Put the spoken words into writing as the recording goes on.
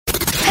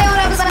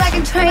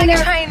Trainer.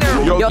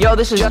 Yo,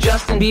 this is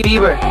Justin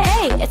Bieber.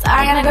 Hey, it's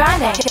Ariana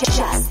Grande.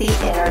 Just the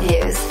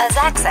Interviews, a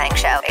Zach Sang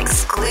Show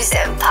exclusive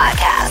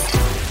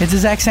podcast. It's a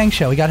Zach Sang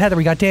Show. We got Heather,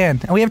 we got Dan,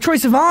 and we have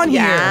Troye Sivan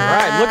here.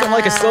 Right, looking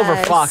like a silver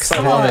fox.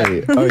 I love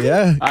it. Oh,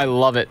 yeah? I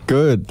love it.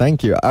 Good,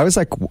 thank you. I was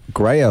like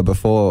grayer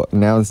before.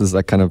 Now this is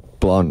like kind of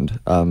blonde.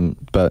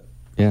 But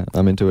yeah,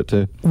 I'm into it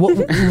too.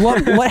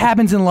 What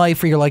happens in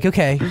life where you're like,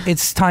 okay,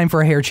 it's time for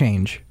a hair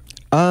change?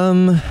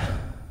 A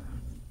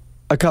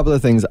couple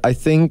of things. I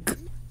think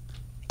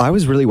I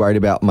was really worried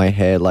about my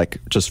hair, like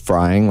just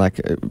frying.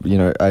 Like,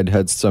 I'd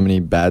heard so many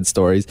bad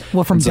stories.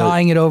 Well, from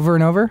dyeing it over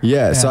and over?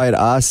 Yeah. So I had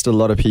asked a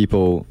lot of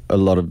people,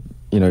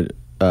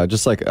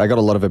 just like I got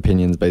a lot of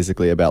opinions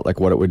basically about like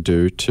what it would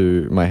do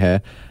to my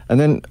hair. And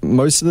then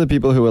most of the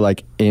people who were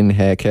like in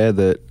hair care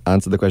that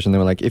answered the question, they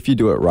were like, if you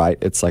do it right,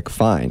 it's like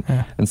fine.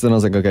 Yeah. And so then I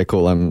was like, okay,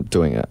 cool, I'm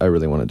doing it. I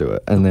really want to do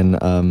it. And then,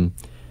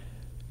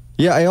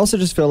 I also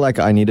just feel like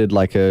I needed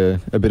like a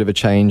bit of a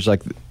change.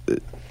 Like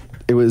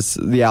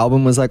the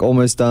album was like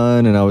almost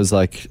done and I was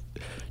like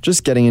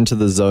just getting into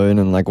the zone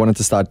and like wanted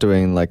to start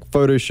doing like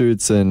photo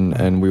shoots and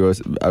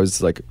I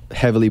was like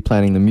heavily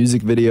planning the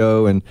music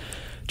video and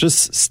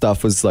just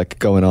stuff was like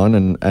going on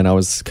and I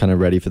was kind of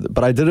ready for it.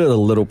 But I did it a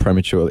little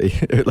prematurely.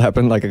 It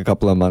happened like a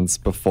couple of months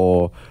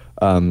before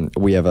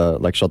we ever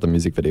like shot the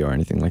music video or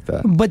anything like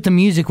that. But the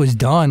music was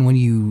done when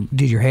you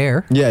did your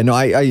hair. Yeah, no,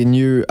 I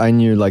knew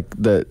like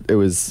that it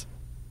was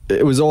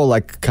all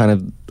like kind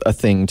of a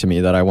thing to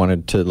me that I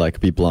wanted to like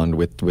be blonde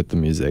with the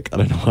music. I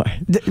don't know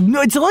why.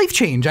 No, it's a life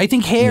change. I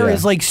think hair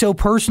is like so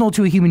personal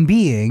to a human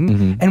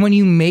being, and when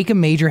you make a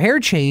major hair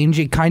change,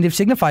 it kind of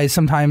signifies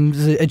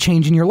sometimes a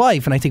change in your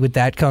life. And I think with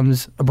that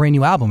comes a brand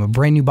new album, a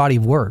brand new body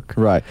of work.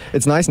 Right.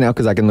 It's nice now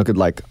because I can look at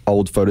like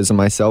old photos of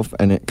myself,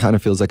 and it kind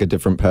of feels like a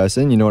different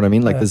person. You know what I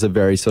mean? Like there's a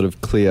very sort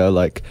of clear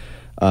like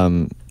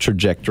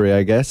trajectory,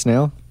 I guess,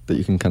 now that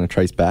you can kind of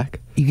trace back.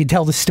 You can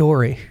tell the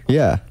story.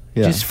 Yeah.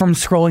 Yeah. Just from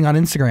scrolling on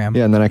Instagram.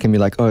 Yeah, and then I can be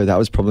like, oh, that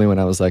was probably when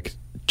I was like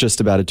just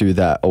about to do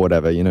that or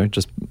whatever,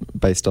 just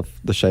based off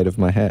the shade of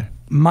my hair.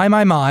 My.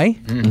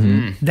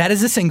 That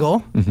is a single.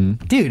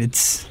 Dude,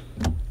 it's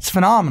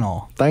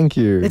phenomenal. Thank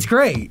you. It's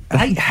great.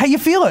 How you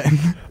feeling?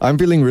 I'm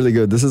feeling really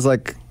good. This is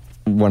like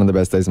one of the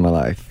best days of my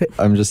life.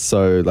 I'm just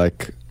so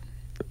like,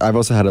 I've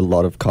also had a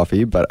lot of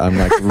coffee, but I'm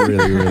like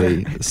really,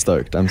 really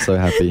stoked. I'm so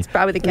happy. It's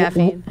probably the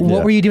caffeine.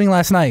 What were you doing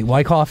last night?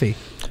 Why coffee?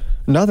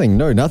 Nothing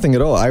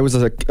at all. I was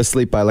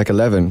asleep by like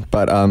 11,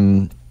 but I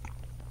don't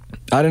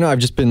know. I've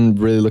just been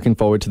really looking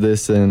forward to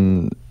this,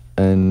 and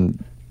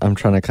I'm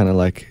trying to kind of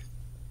like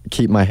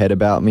keep my head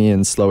about me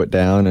and slow it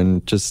down,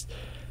 and just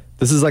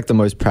this is like the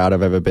most proud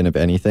I've ever been of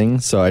anything.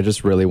 So I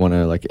just really want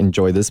to like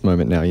enjoy this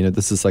moment now.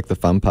 This is like the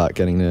fun part,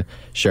 getting to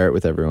share it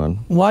with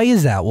everyone. Why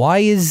is that? Why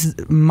is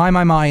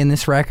My in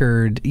this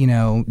record,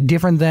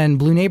 different than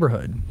Blue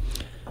Neighborhood?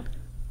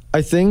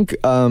 I think.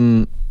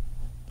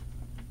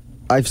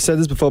 I've said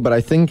this before, but I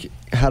think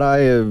had I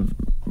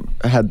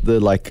had the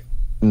like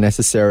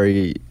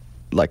necessary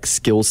like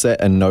skill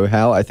set and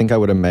know-how, I think I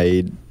would have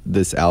made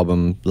this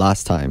album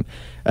last time,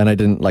 and I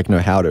didn't like know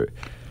how to.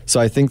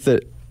 So I think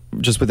that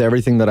just with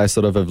everything that I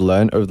sort of have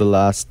learned over the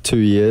last 2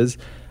 years,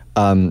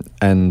 and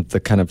the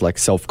kind of like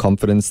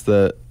self-confidence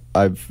that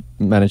I've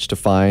managed to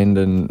find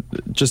and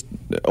just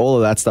all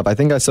of that stuff, I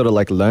think I sort of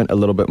like learned a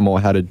little bit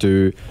more how to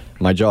do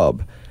my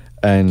job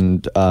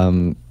and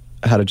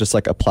how to just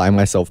like apply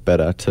myself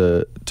better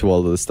to all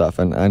of this stuff.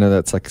 And I know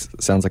that's like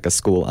sounds like a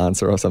school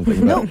answer or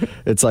something, but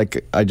it's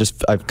like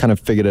I've kind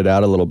of figured it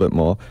out a little bit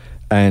more.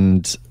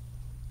 And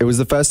it was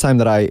the first time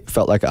that I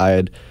felt like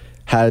I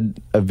had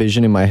a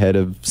vision in my head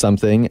of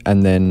something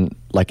and then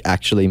like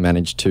actually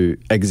managed to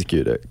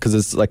execute it, because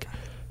it's like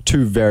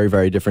two very,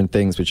 very different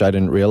things, which I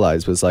didn't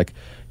realize was like,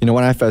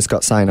 when I first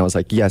got signed, I was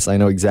like, yes, I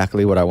know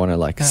exactly what I want to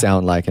like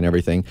sound like and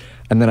everything.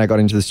 And then I got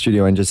into the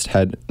studio and just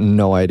had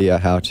no idea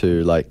how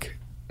to like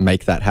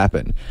make that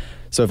happen.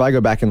 So if I go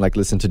back and like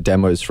listen to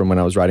demos from when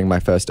I was writing my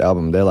first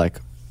album, they're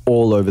like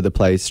all over the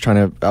place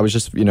I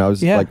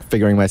was like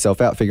figuring myself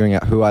out, figuring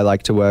out who I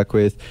like to work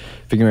with,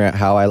 figuring out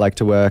how I like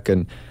to work,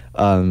 and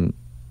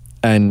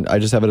I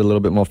just have it a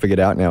little bit more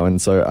figured out now.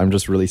 And so I'm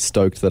just really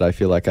stoked that I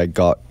feel like I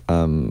got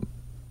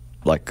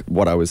like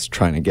what I was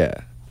trying to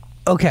get.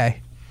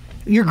 Okay.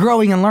 You're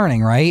growing and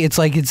learning, right? It's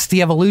like it's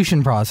the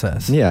evolution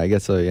process. Yeah, I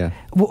guess so, yeah.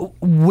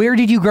 Where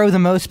did you grow the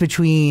most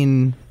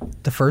between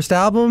the first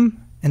album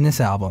and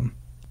this album?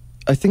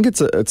 I think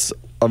it's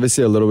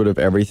obviously a little bit of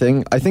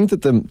everything. I think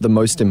that the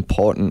most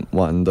important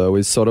one though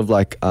is sort of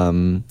like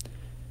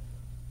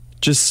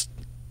just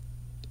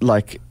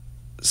like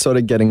sort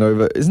of getting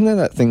over, isn't there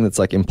that thing that's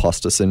like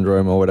imposter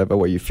syndrome or whatever,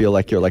 where you feel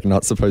like you're like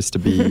not supposed to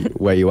be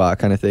where you are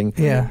kind of thing?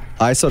 Yeah.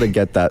 I sort of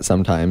get that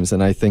sometimes,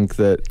 and I think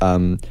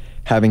that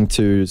having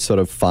to sort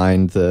of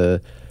find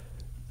the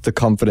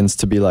confidence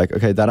to be like,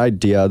 okay, that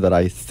idea that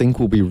I think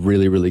will be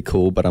really, really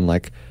cool, but I'm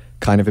like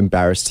kind of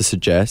embarrassed to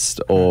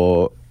suggest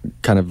or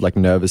kind of like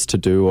nervous to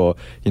do, or,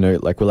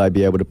 like, will I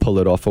be able to pull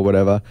it off or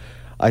whatever?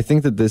 I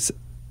think that this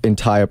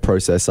entire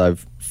process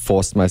I've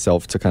forced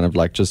myself to kind of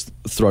like just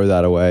throw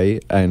that away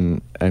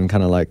and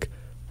kind of like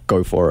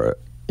go for it,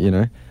 you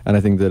know? And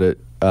I think that it,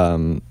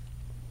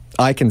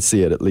 I can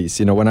see it at least,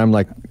 you know, when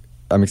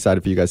I'm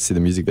excited for you guys to see the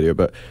music video,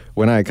 but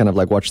when I kind of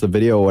like watch the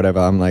video or whatever,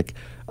 I'm like,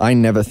 I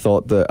never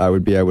thought that I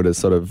would be able to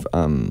sort of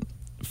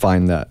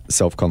find that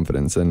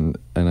self-confidence, and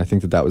I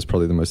think that was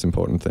probably the most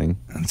important thing.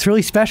 It's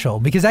really special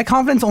because that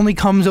confidence only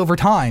comes over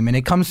time, and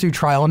it comes through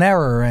trial and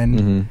error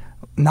and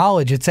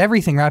knowledge. It's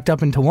everything wrapped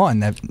up into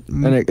one.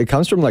 And it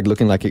comes from like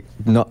looking like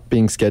not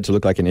being scared to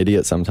look like an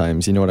idiot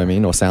sometimes, you know what I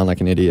mean, or sound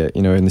like an idiot,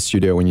 you know, in the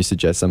studio when you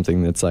suggest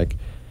something that's like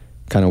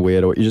kind of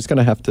weird, or you kind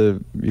of have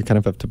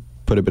to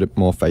put a bit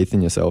more faith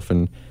in yourself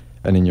and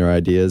in your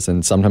ideas,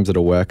 and sometimes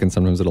it'll work and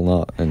sometimes it'll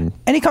not. And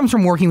it comes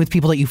from working with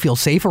people that you feel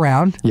safe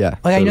around. Yeah.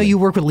 Like totally. I know you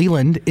work with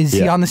Leland. Is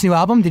he on this new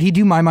album? Did he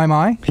do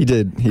My? He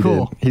did.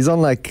 Cool. He's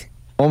on like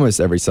almost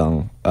every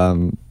song.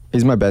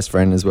 He's my best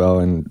friend as well,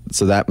 and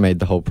so that made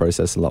the whole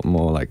process a lot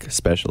more like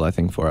special, I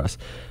think, for us.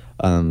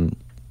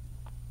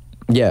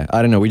 Yeah,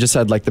 I don't know. We just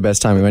had like the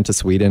best time. We went to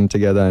Sweden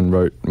together and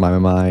wrote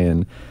My,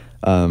 and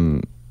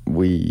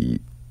we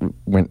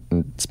went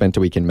and spent a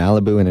week in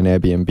Malibu in an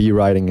Airbnb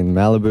writing in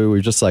Malibu.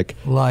 We just like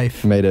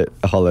made it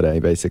a holiday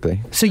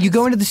basically. So you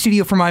go into the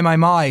studio for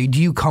My. Do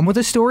you come with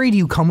a story? Do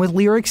you come with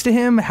lyrics to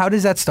him? How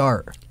does that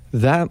start?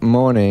 That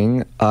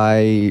morning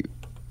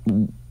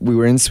we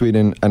were in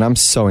Sweden, and I'm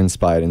so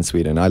inspired in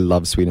Sweden. I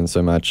love Sweden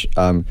so much.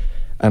 And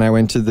I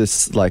went to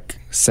this like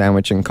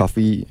sandwich and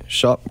coffee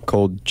shop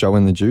called Joe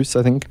and the Juice,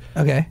 I think.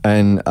 Okay.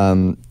 And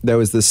there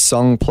was this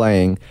song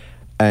playing,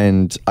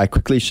 and I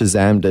quickly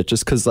Shazammed it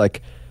just because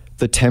like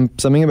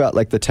something about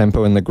like the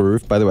tempo and the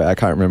groove. By the way, I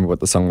can't remember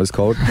what the song was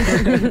called,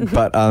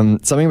 but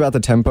something about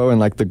the tempo and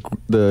like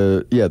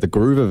the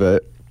groove of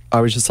it. I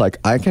was just like,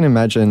 I can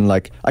imagine,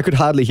 like, I could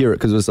hardly hear it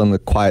because it was on the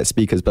quiet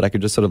speakers, but I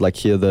could just sort of like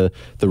hear the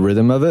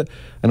rhythm of it.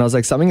 And I was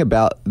like, something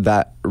about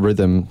that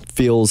rhythm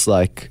feels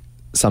like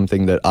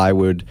something that I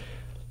would,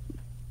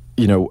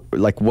 you know,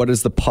 like, what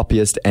is the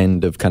poppiest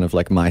end of kind of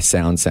like my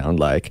sound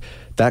like?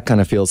 That kind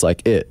of feels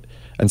like it.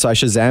 And so I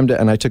Shazammed it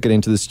and I took it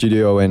into the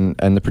studio, and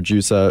the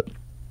producer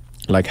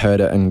like heard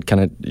it, and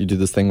kind of you do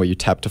this thing where you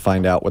tap to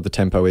find out what the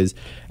tempo is.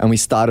 And we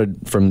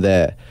started from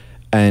there.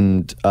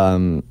 And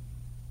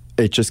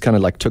it just kind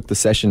of like took the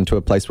session to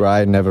a place where I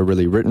had never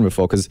really written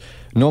before, because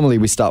normally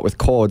we start with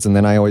chords and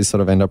then I always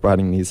sort of end up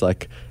writing these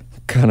like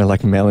kind of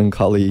like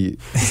melancholy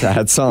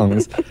sad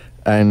songs,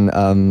 and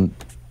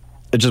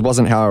it just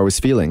wasn't how I was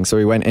feeling. So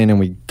we went in and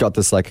we got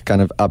this like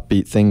kind of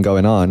upbeat thing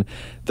going on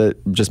that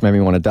just made me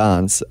want to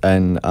dance,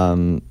 and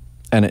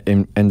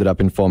it ended up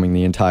informing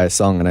the entire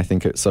song. And I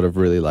think it sort of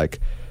really like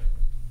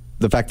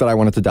the fact that I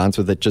wanted to dance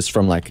with it just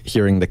from like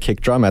hearing the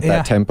kick drum at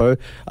that tempo,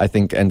 I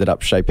think ended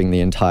up shaping the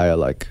entire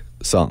like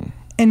song.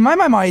 In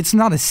My, it's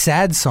not a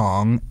sad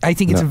song. I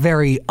think it's a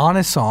very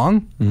honest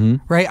song,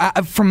 right?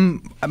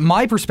 From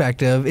my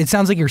perspective, it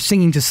sounds like you're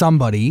singing to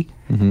somebody,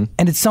 and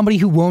it's somebody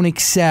who won't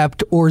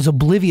accept or is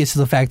oblivious to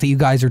the fact that you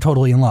guys are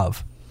totally in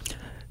love.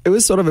 It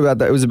was sort of about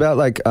that. It was about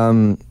like,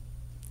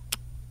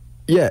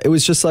 it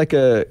was just like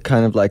a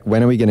kind of like,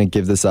 when are we going to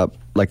give this up,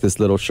 like this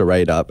little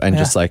charade up, and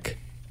just like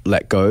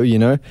let go, you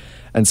know?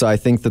 And so I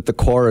think that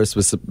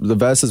the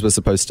verses were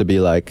supposed to be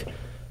like,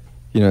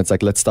 you know, it's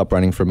like, let's stop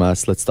running from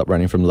us, let's stop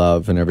running from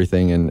love and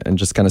everything, and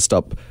just kind of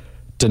stop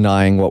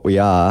denying what we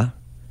are,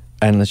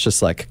 and let's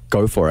just like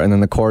go for it. And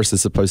then the chorus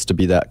is supposed to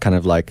be that kind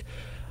of like,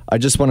 I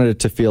just wanted it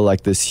to feel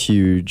like this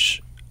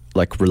huge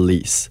like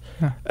release.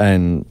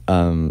 And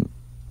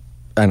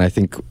I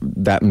think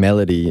that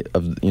melody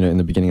of, you know, in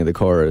the beginning of the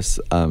chorus,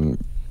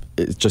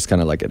 it's just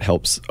kind of like it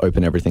helps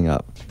open everything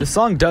up. The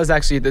song does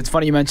actually, it's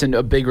funny you mentioned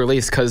a big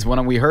release, because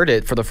when we heard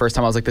it for the first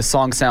time, I was like, the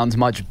song sounds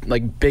much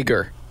like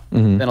bigger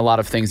than a lot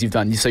of things you've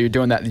done. So you're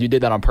doing that, you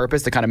did that on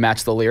purpose to kind of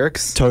match the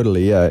lyrics?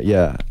 Totally,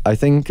 yeah. I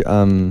think,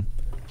 you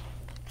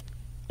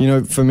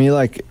know, for me,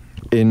 like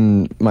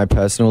in my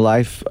personal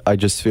life, I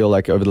just feel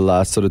like over the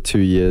last sort of 2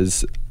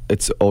 years,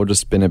 it's all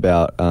just been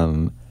about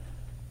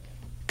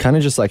kind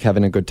of just like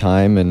having a good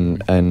time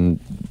and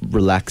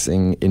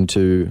relaxing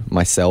into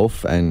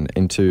myself and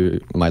into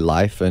my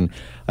life. And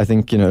I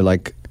think, you know,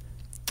 like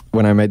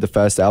when I made the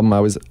first album, I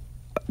was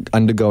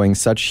undergoing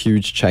such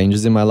huge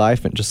changes in my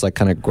life and just like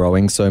kind of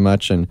growing so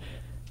much. And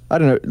I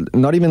don't know,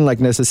 not even like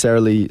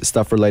necessarily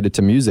stuff related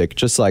to music,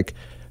 just like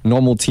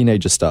normal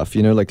teenager stuff,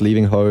 you know, like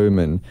leaving home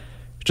and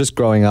just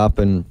growing up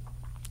and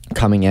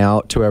coming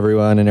out to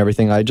everyone and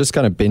everything. I just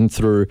kind of been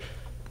through,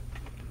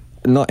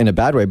 not in a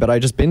bad way, but I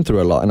just been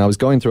through a lot, and I was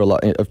going through a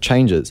lot of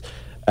changes.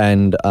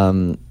 And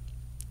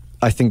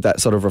I think that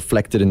sort of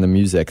reflected in the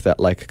music, that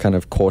like kind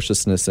of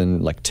cautiousness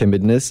and like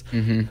timidness.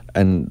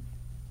 And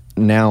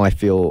now I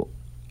feel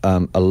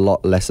a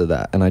lot less of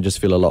that, and I just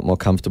feel a lot more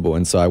comfortable.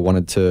 And so I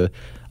wanted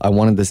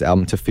this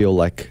album to feel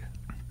like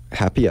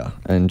happier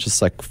and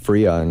just like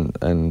freer.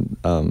 And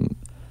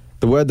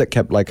the word that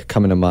kept like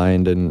coming to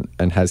mind and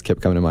has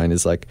kept coming to mind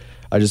is like,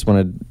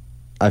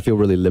 I feel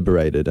really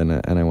liberated, and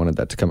I wanted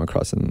that to come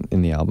across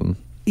in the album.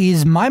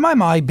 Is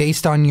My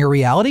based on your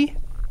reality?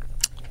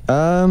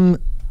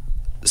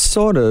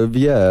 Sort of,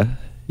 yeah.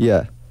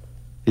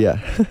 Yeah.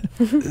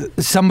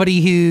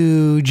 Somebody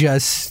who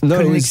just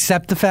couldn't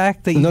accept the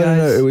fact that you guys...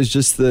 No. It was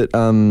just that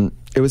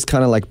it was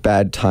kind of like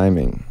bad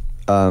timing.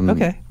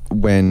 Okay.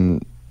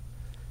 When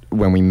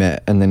we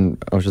met, and then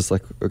I was just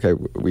like, okay,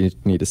 we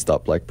need to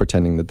stop like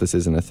pretending that this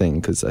isn't a thing,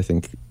 because I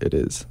think it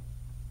is.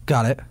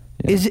 Got it.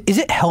 Yeah. Is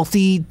it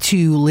healthy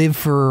to live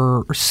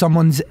for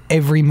someone's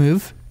every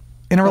move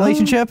in a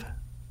relationship?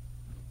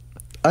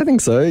 I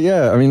think so.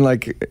 Yeah. I mean,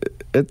 like,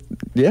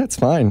 it's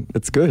fine.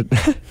 It's good.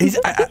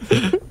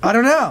 I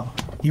don't know.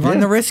 You run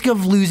the risk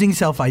of losing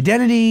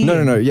self-identity.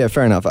 No. Yeah,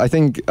 fair enough. I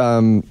think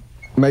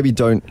maybe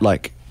don't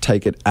like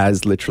take it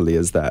as literally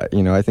as that.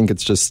 You know, I think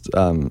it's just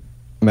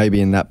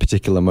maybe in that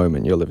particular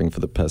moment you're living for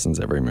the person's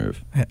every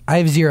move. I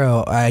have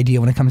zero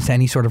idea when it comes to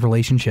any sort of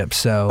relationship,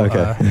 so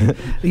okay.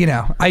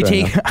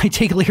 I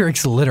take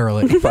lyrics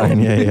literally. Fine,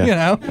 yeah. You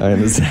know, I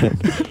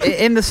understand.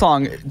 In the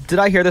song, did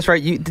I hear this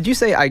right? Did you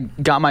say I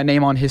got my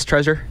name on his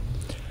treasure?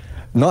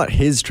 Not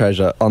his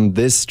treasure, on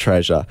this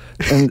treasure.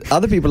 And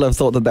other people have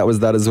thought that was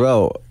that as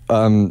well.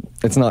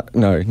 It's not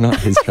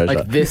his treasure.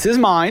 Like, this is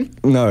mine.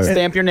 No.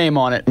 Stamp your name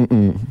on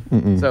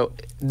it. So,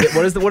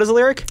 what is the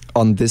lyric?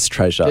 On this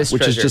treasure,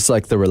 which is just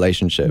like the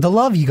relationship. The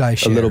love you guys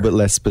share. A little bit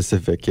less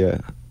specific, yeah.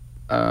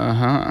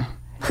 Uh-huh.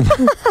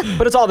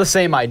 But it's all the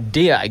same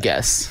idea, I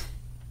guess.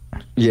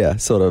 Yeah,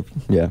 sort of,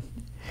 yeah.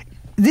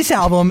 This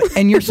album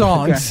and your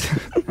songs...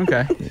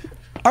 Okay.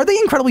 Are they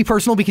incredibly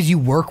personal because you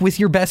work with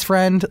your best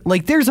friend?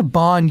 Like, there's a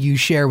bond you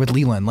share with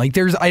Leland. Like,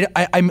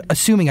 I'm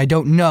assuming, I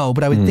don't know,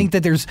 but I would think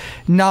that there's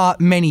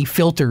not many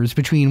filters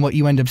between what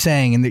you end up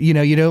saying, and that, you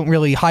know, you don't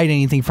really hide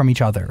anything from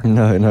each other.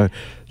 No.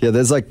 Yeah,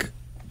 there's like,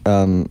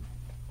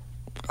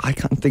 I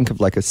can't think of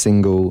like a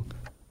single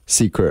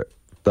secret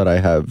that I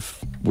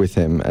have with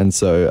him, and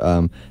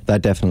so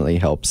that definitely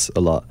helps a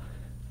lot.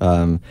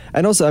 And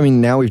also, I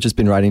mean, now we've just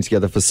been writing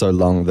together for so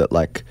long that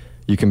like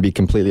you can be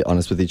completely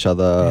honest with each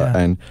other,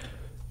 and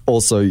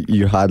also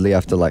you hardly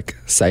have to like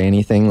say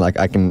anything. Like,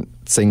 I can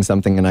sing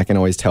something and I can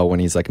always tell when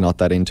he's like not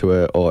that into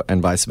it,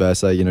 and vice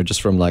versa, you know,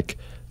 just from like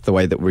the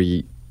way that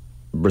we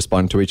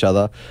respond to each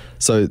other.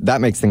 So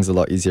that makes things a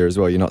lot easier as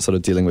well. You're not sort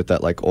of dealing with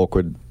that like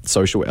awkward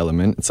social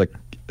element. It's like,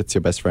 it's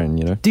your best friend,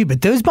 you know? Dude,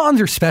 but those bonds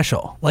are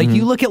special. Like,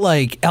 you look at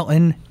like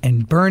Elton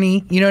and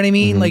Bernie, you know what I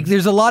mean? Like,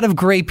 there's a lot of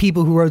great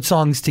people who wrote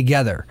songs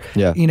together,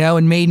 you know,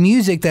 and made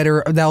music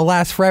that'll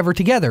last forever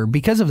together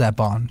because of that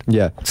bond.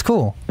 Yeah. It's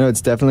cool. No,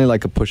 it's definitely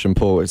like a push and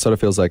pull. It sort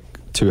of feels like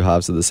two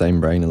halves of the same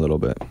brain a little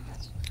bit.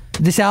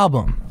 This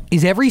album,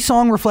 is every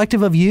song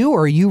reflective of you,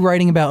 or are you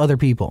writing about other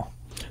people?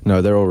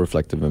 No, they're all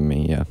reflective of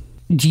me, yeah.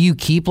 Do you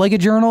keep like a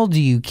journal? Do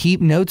you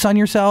keep notes on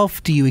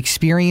yourself? Do you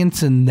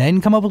experience and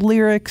then come up with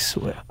lyrics?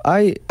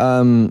 I,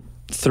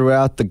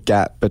 throughout the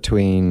gap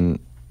between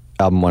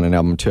album 1 and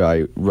album 2,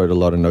 I wrote a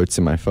lot of notes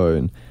in my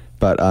phone.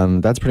 But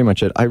that's pretty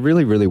much it. I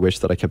really, really wish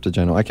that I kept a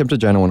journal. I kept a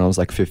journal when I was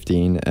like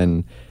 15,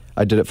 and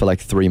I did it for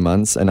like 3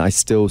 months, and I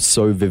still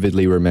so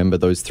vividly remember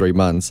those 3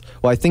 months.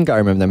 Well, I think I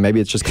remember them. Maybe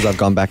it's just because I've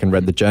gone back and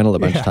read the journal a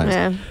bunch of times.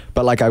 Yeah.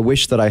 But like, I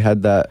wish that I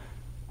had that.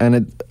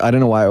 And I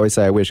don't know why I always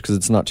say I wish, because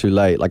it's not too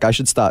late. Like, I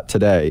should start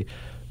today,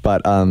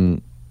 but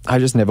I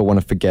just never want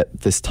to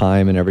forget this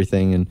time and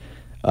everything.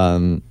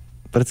 And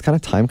but it's kind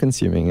of time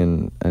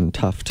consuming and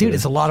tough. Dude,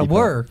 it's a lot of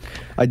work.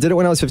 I did it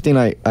when I was 15.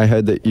 I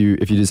heard that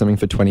if you do something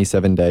for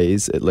 27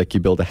 days, you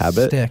build a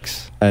habit.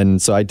 Sticks.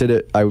 And so I did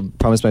it. I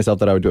promised myself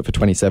that I would do it for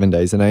 27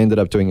 days, and I ended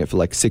up doing it for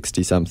like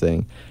 60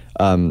 something.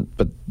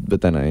 But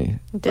then I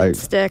didn't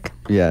stick.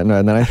 Yeah, no,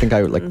 and then I think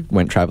I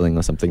went traveling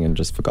or something and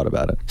just forgot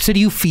about it. So do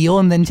you feel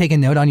and then take a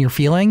note on your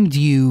feeling?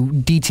 Do you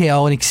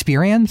detail an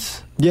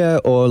experience? Yeah,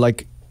 or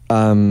like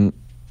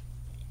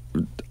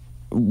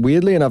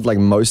weirdly enough, like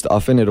most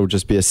often it'll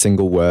just be a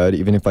single word,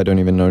 even if I don't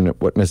even know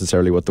what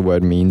the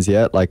word means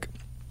yet. Like,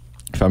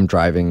 if I'm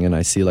driving and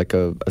I see like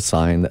a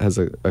sign that has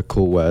a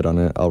cool word on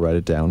it, I'll write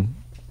it down.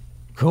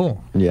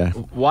 Cool. Yeah.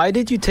 Why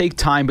did you take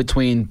time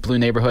between Blue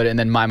Neighborhood and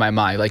then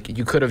My? Like,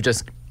 you could have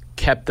just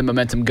kept the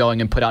momentum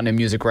going and put out new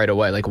music right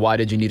away. Like, why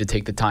did you need to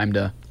take the time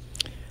to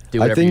do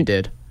whatever you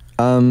did?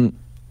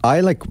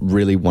 I like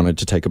really wanted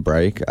to take a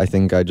break. I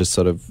think I just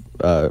sort of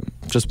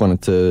just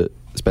wanted to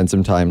spend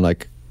some time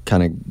like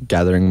kind of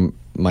gathering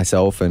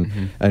myself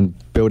and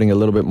building a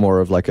little bit more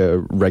of like a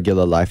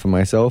regular life for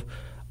myself.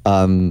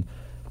 And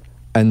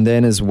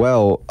then as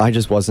well, I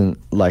just wasn't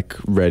like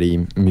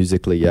ready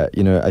musically yet.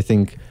 You know, I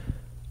think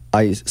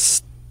I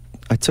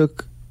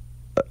took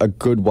a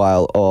good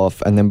while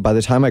off, and then by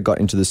the time I got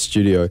into the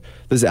studio,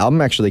 this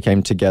album actually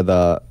came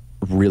together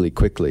really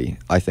quickly,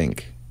 I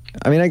think.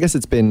 I mean, I guess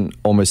it's been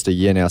almost a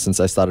year now since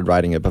I started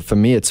writing it, but for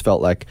me it's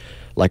felt like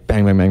bang,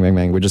 bang, bang, bang,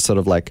 bang. We're just sort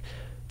of like,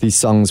 these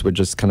songs were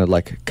just kind of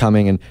like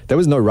coming, and there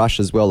was no rush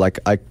as well. Like,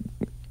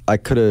 I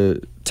could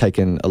have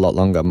taken a lot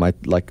longer. My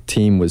like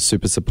team was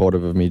super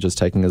supportive of me just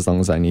taking as long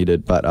as I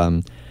needed, but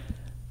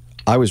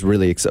I was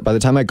really excited. By the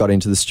time I got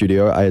into the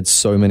studio, I had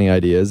so many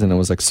ideas and I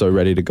was like so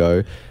ready to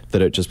go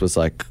that it just was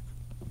like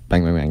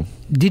bang, bang, bang.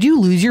 Did you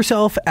lose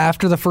yourself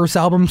after the first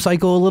album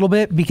cycle a little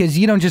bit? Because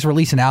you don't just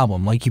release an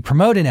album. Like, you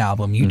promote an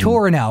album, you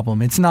tour an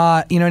album. It's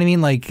not, you know what I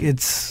mean? Like,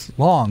 it's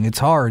long, it's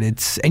hard,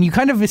 and you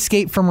kind of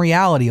escape from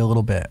reality a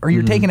little bit, or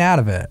you're taken out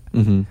of it.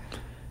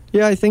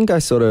 Yeah, I think I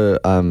sort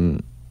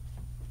of,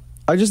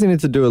 I just needed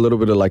to do a little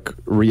bit of like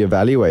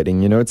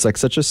reevaluating, you know? It's like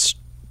such a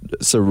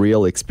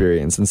surreal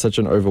experience and such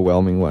an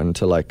overwhelming one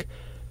to like,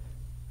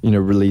 you know,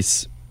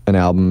 release an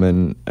album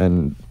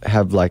and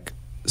have like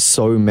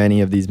so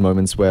many of these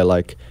moments where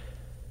like,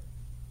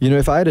 you know,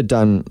 if I had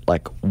done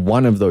like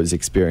one of those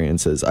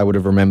experiences, I would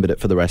have remembered it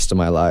for the rest of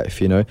my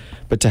life, you know?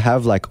 But to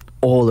have like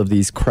all of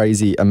these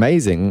crazy,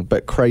 amazing,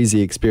 but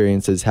crazy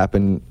experiences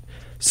happen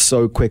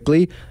so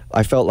quickly,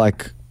 I felt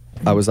like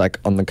I was like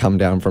on the come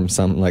down from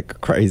some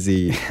like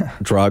crazy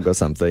drug or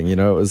something, you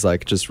know? It was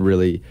like just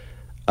really,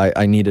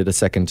 I needed a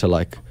second to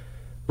like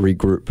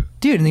regroup.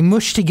 Dude, and they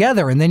mush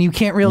together, and then you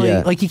can't really,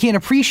 like, you can't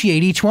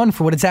appreciate each one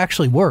for what it's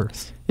actually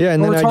worth. Yeah,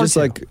 and then I just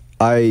like,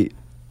 I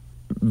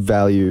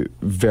value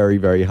very,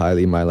 very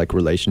highly my like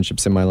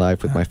relationships in my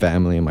life with my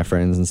family and my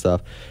friends and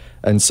stuff.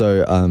 And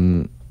so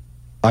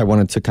I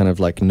wanted to kind of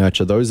like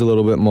nurture those a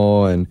little bit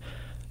more. And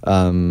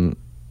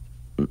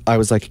I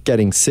was like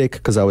getting sick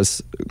because I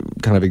was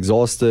kind of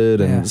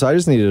exhausted. And so I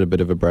just needed a bit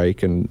of a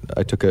break, and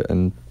I took it,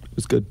 and it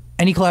was good.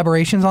 Any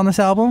collaborations on this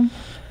album?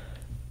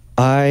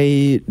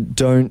 I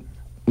don't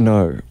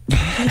know.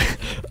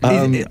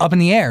 Up in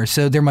the air,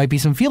 so there might be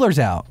some feelers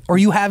out. Or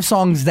you have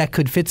songs that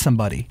could fit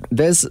somebody.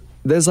 There's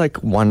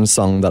like one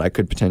song that I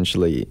could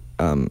potentially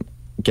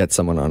get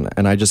someone on,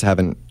 and I just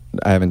haven't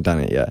done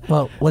it yet.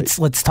 Well,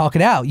 let's talk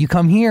it out. You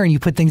come here and you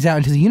put things out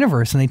into the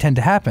universe, and they tend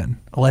to happen.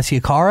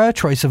 Alessia Cara,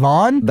 Troye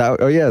Sivan.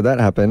 That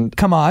happened.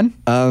 Come on.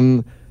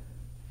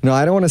 No,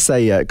 I don't want to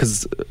say yet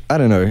because I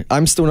don't know.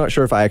 I'm still not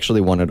sure if I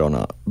actually want it or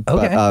not.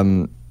 Okay.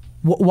 But,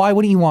 why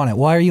wouldn't you want it?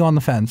 Why are you on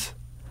the fence?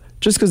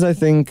 Just because I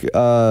think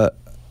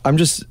I'm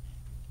just,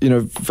 you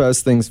know,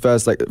 first things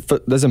first. Like,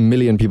 there's a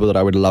million people that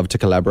I would love to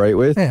collaborate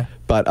with. Yeah.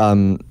 But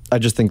I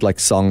just think like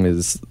song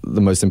is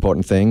the most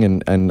important thing,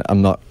 and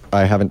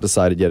I haven't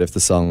decided yet if the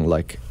song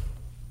like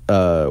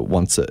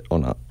wants it or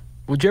not.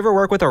 Would you ever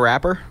work with a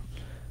rapper?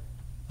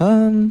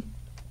 Kevin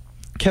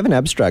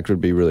Abstract would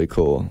be really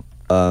cool.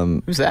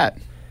 Who's that?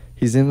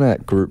 He's in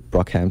that group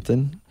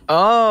Brockhampton.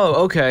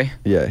 Oh, okay.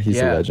 Yeah, he's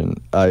a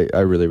legend. I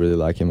really, really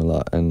like him a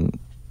lot, and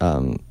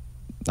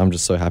I'm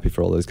just so happy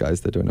for all those guys.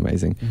 They're doing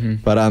amazing.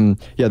 But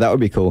yeah, that would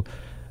be cool.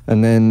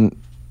 And then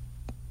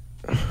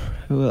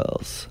who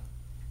else?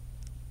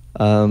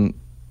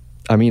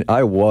 I mean,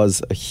 I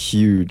was a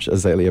huge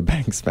Azealia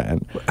Banks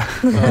fan.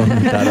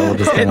 That all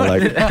just kind of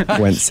like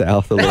went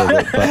south a little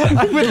bit. But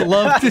I would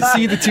love to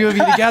see the two of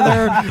you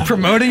together,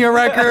 promoting a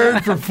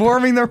record,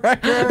 performing the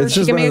record. It's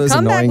just one of those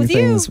annoying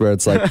things where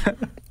it's like,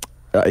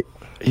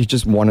 you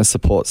just want to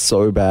support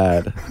so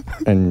bad,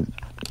 and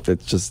it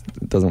just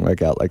doesn't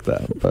work out like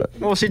that. But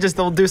well,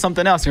 they'll do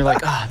something else, and you're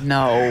like, oh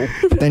no.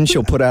 But then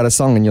she'll put out a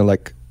song, and you're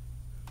like,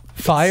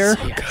 fire.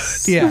 So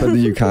yes. Yeah. But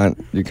you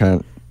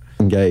can't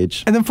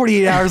engage. And then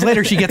 48 hours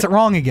later, she gets it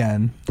wrong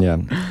again.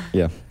 Yeah.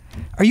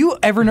 Are you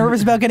ever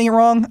nervous about getting it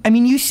wrong? I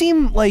mean, you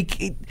seem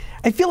like,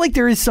 I feel like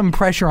there is some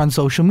pressure on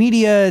social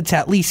media to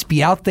at least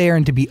be out there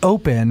and to be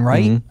open,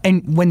 right?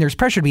 And when there's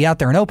pressure to be out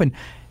there and open,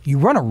 you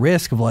run a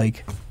risk of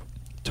like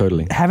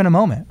totally having a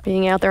moment.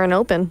 Being out there and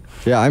open.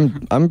 Yeah,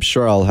 I'm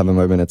sure I'll have a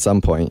moment at some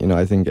point. You know,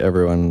 I think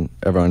everyone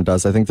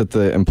does. I think that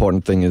the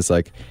important thing is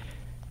like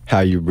how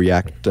you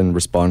react and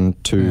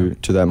respond to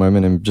that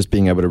moment, and just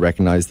being able to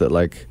recognize that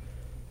like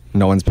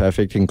no one's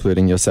perfect,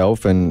 including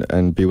yourself,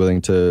 and be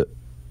willing to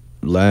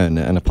learn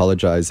and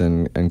apologize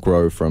and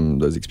grow from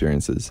those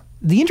experiences.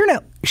 The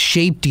internet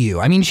shaped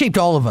you. I mean, shaped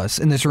all of us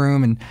in this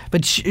room,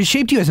 but it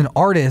shaped you as an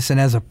artist and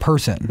as a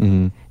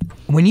person.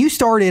 When you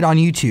started on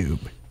YouTube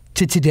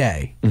to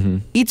today,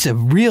 it's a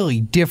really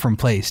different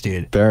place,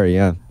 dude. Very,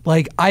 yeah.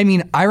 Like, I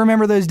mean, I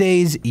remember those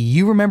days.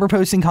 You remember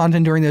posting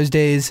content during those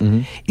days.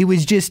 It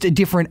was just a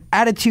different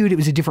attitude. It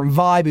was a different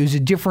vibe. It was a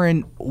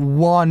different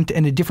want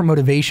and a different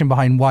motivation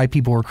behind why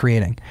people were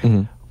creating.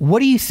 What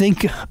do you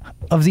think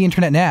of the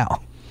internet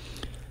now?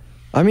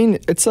 I mean,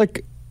 it's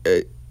like,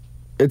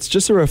 it's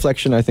just a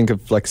reflection, I think,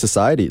 of like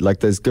society.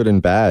 Like, there's good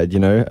and bad, you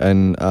know?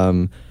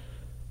 And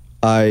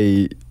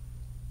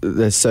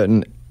there's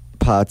certain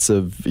parts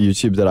of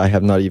YouTube that I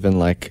have not even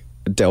like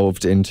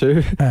delved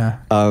into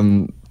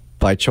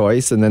by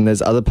choice, and then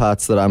there's other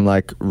parts that I'm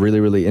like really,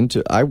 really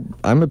into.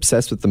 I'm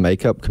obsessed with the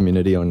makeup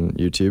community on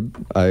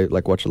YouTube. I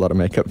like watch a lot of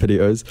makeup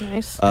videos.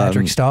 Nice.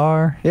 Patrick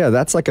Starr. Yeah,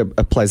 that's like a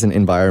pleasant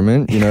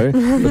environment, you know.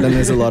 But then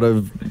there's a lot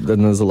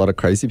of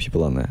crazy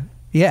people on there.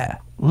 Yeah,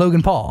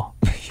 Logan Paul.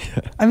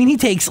 I mean, he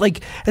takes, like,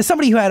 as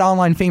somebody who had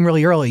online fame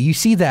really early, you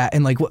see that,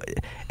 and like,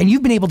 and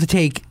you've been able to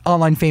take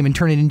online fame and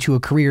turn it into a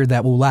career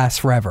that will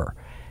last forever.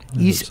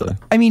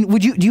 I mean,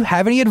 do you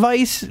have any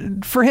advice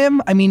for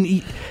him? I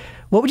mean,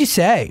 what would you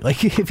say?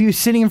 Like, if he was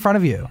sitting in front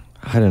of you?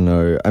 I don't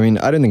know. I mean,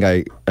 I don't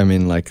think I'm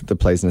in like the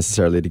place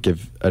necessarily to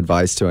give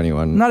advice to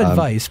anyone. Not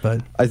advice,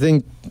 but I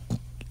think,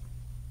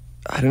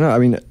 I don't know. I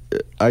mean,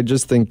 I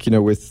just think, you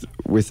know, with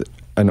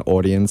an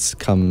audience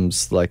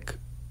comes like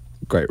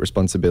great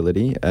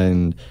responsibility,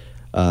 and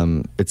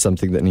it's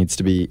something that needs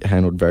to be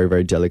handled very,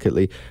 very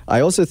delicately.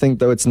 I also think,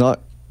 though, it's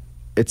not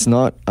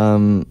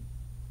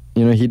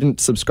you know, he didn't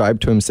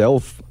subscribe to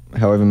himself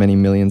however many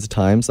millions of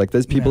times. Like,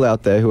 there's people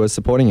out there who are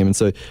supporting him, and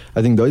so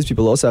I think those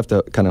people also have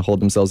to kind of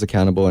hold themselves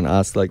accountable and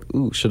ask, like,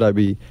 ooh, should I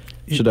be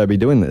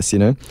doing this, you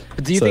know?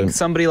 But do you think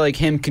somebody like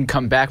him can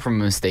come back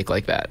from a mistake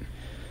like that?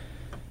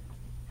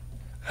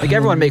 Like,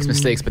 everyone makes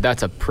mistakes, but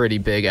that's a pretty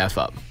big F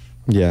up.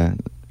 Yeah.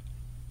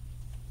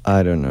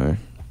 I don't know.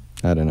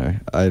 I don't know.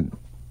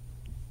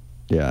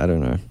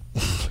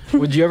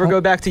 Would you ever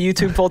go back to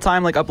YouTube full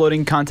time, like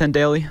uploading content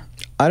daily?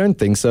 I don't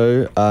think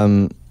so.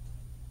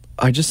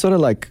 I just sort of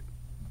like,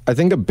 I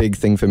think a big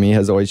thing for me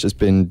has always just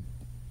been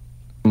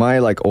my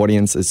like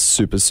audience is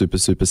super, super,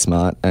 super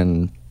smart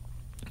and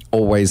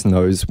always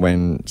knows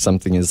when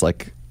something is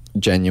like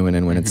genuine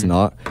and when it's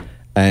not.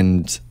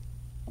 And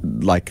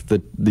like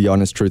the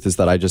honest truth is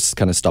that I just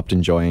kind of stopped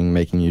enjoying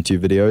making YouTube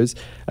videos.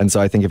 And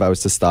so I think if I was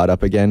to start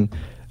up again,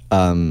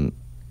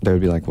 they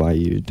would be like, why are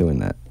you doing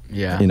that?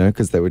 Yeah. You know,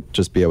 because they would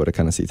just be able to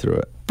kind of see through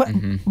it.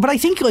 But I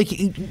think like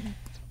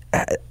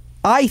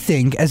I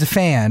think as a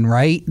fan,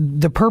 right,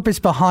 the purpose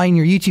behind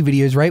your YouTube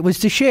videos, right, was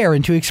to share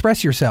and to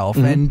express yourself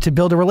and to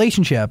build a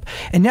relationship.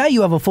 And now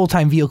you have a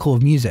full-time vehicle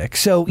of music.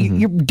 So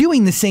you're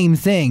doing the same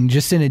thing,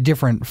 just in a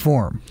different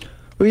form.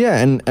 Well, yeah,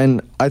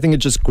 and I think it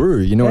just grew,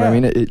 you know what I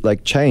mean? It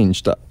like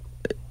changed.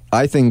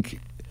 I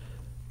think,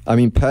 I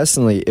mean,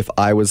 personally, if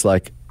I was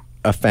like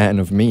a fan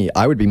of me,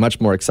 I would be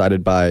much more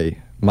excited by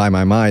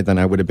my than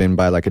I would have been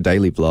by like a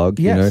daily vlog,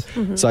 you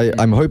know? So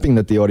I'm hoping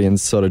that the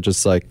audience sort of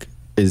just like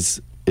is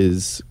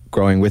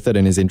growing with it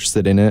and is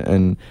interested in it.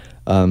 And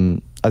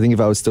I think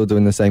if I was still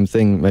doing the same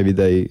thing, maybe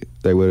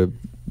they would have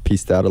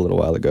pieced out a little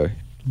while ago.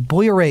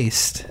 Boy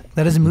Erased.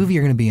 That is a movie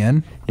you're going to be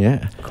in.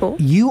 Yeah. Cool.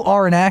 You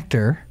are an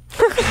actor.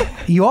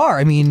 You are.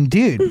 I mean,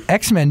 dude,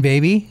 X-Men,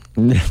 baby.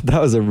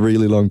 That was a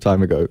really long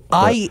time ago.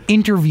 I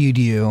interviewed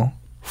you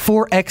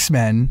for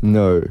X-Men.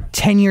 No.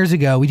 10 years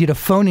ago. We did a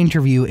phone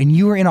interview, and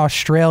you were in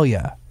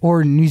Australia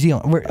or New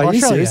Zealand. Are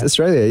you serious?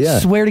 Australia, yeah.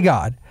 Swear to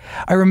God.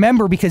 I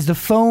remember because the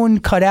phone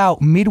cut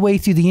out midway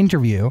through the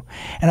interview,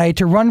 and I had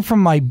to run from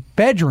my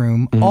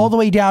bedroom all the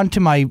way down to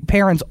my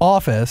parents'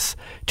 office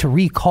to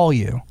recall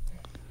you.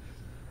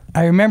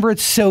 I remember it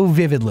so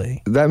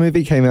vividly. That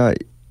movie came out,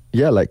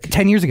 like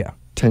 10 years ago.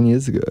 10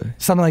 years ago.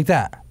 Something like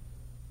that.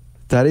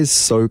 That is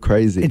so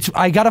crazy.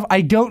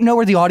 I don't know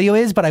where the audio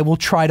is, but I will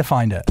try to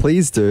find it.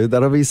 Please do.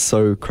 That'll be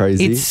so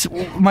crazy.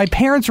 My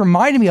parents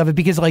reminded me of it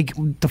because like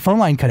the phone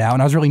line cut out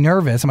and I was really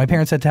nervous, and my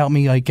parents had to help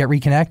me like get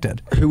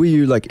reconnected. Who were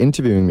you like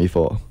interviewing me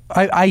for?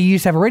 I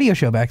used to have a radio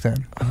show back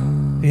then.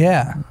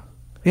 Yeah,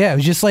 it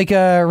was just like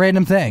a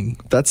random thing.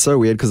 That's so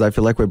weird because I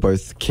feel like we're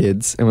both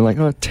kids and we're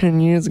like,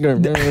 10 years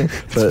ago.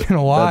 It's been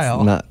a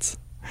while. That's nuts.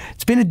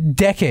 It's been a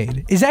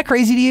decade. Is that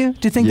crazy to you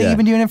to think that you've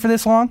been doing it for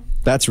this long?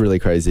 That's really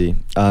crazy.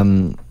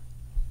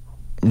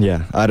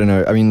 Yeah, I don't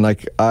know. I mean,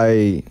 like,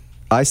 I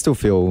still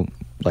feel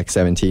like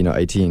 17 or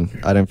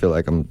 18. I don't feel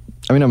like I'm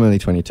only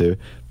 22,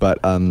 but...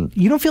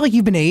 You don't feel like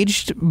you've been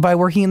aged by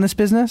working in this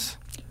business?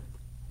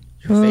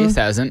 Your face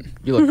hasn't.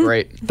 You look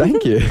great.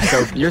 Thank you.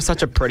 So you're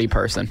such a pretty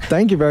person.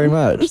 Thank you very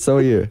much. So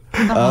are you.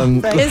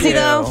 Is he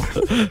though?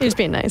 He's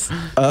being nice.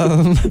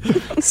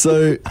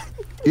 So...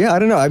 Yeah, I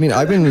don't know. I mean,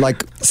 I've been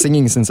like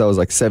singing since I was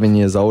like 7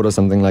 years old or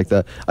something like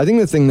that. I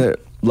think the thing that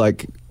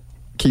like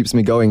keeps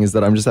me going is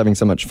that I'm just having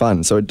so much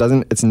fun. So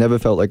it's never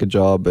felt like a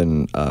job,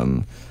 and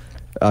I'm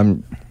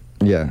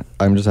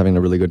just having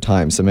a really good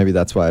time. So maybe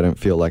that's why I don't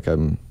feel like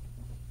I'm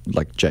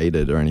like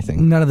jaded or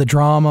anything. None of the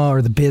drama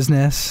or the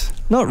business.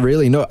 Not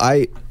really. No,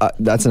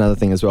 that's another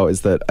thing as well, is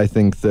that I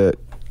think that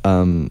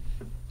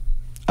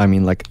I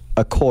mean, like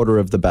a quarter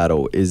of the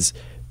battle is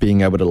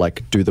being able to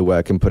like do the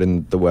work and put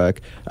in the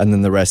work, and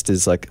then the rest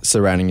is like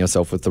surrounding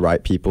yourself with the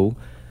right people.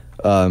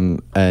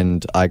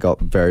 And I got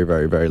very,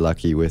 very, very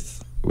lucky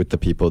with the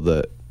people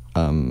that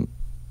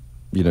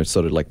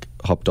sort of like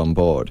hopped on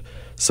board.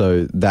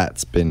 So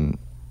that's been,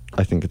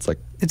 I think it's a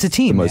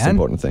team, the most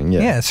important thing.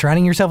 Yeah,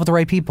 surrounding yourself with the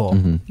right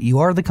people. You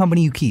are the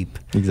company you keep.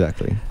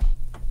 Exactly.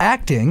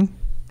 Acting.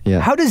 Yeah.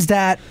 How does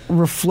that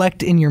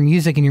reflect in your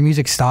music and your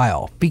music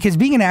style? Because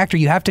being an actor,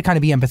 you have to kind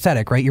of be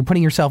empathetic, right? You're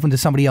putting yourself into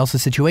somebody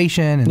else's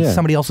situation and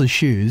somebody else's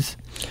shoes.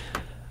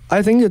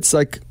 I think it's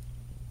like,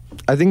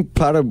 I think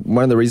part of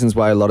one of the reasons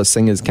why a lot of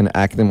singers can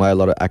act and why a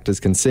lot of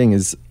actors can sing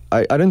is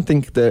I don't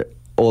think they're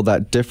all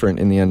that different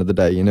in the end of the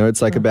day. You know,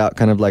 it's like about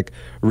kind of like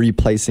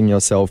replacing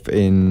yourself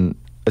in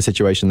a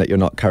situation that you're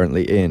not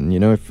currently in. You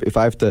know, if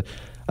I have to,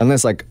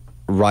 unless like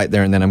right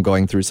there and then I'm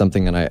going through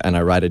something and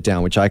I write it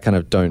down, which I kind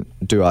of don't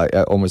do. I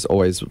almost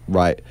always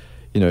write,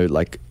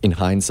 like in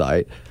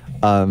hindsight.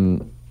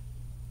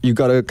 You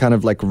got to kind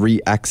of like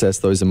re-access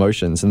those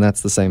emotions, and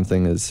that's the same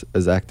thing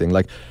as acting.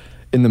 Like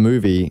in the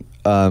movie,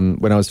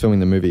 when I was filming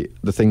the movie,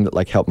 the thing that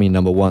like helped me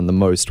number one the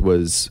most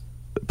was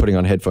putting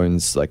on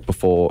headphones like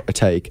before a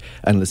take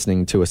and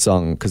listening to a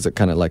song, because it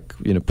kind of like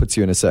puts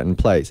you in a certain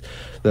place.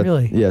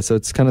 Really? Yeah. So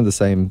it's kind of the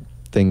same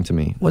thing to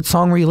me. What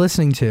song were you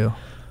listening to?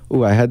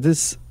 Oh, I had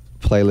this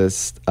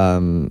playlist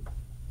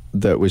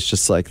that was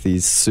just like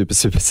these super,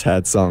 super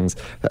sad songs.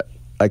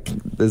 Like,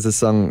 there's a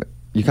song,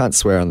 you can't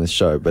swear on this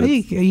show, but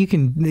you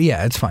can,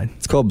 yeah, it's fine.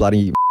 it's called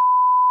Bloody.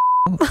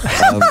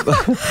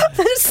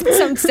 That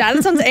sounds sad.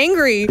 It sounds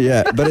angry.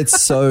 Yeah, but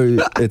it's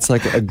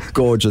like a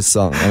gorgeous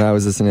song, and I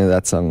was listening to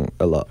that song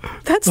a lot.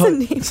 That's the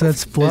name. So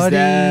it's Is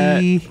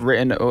bloody. that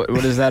written?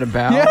 What is that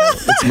about?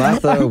 It's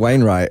Martha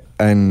Wainwright,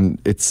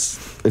 and it's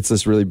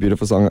this really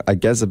beautiful song, I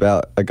guess,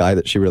 about a guy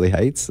that she really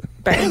hates.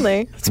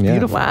 Apparently. It's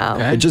beautiful. Wow.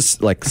 Okay. It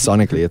just, like,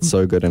 sonically, it's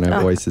so good, and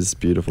her voice is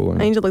beautiful. I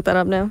need to look that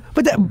up now.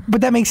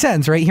 But that makes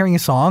sense, right? Hearing a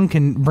song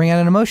can bring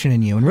out an emotion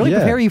in you and really Yeah.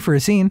 prepare you for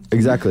a scene.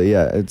 Exactly,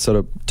 yeah. It sort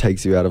of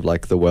takes you out of,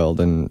 like, the world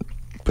and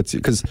puts you...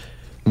 Because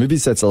movie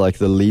sets are, like,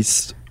 the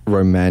least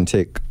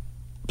romantic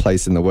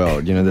place in the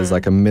world. You know, there's,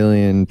 like, a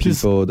million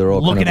people. They're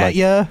all looking kind of, at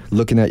ya.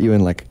 looking at you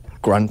and, like,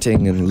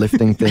 grunting and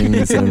lifting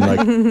things. And, like,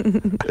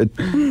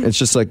 it's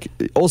just, like...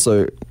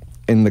 Also,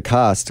 in the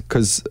cast,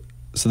 because...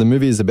 So the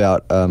movie is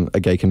about a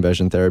gay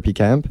conversion therapy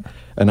camp,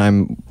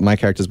 and my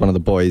character's one of the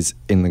boys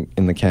in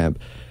the camp.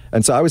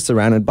 And so I was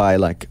surrounded by,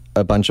 like,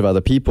 a bunch of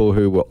other people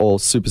who were all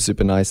super,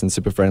 super nice and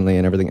super friendly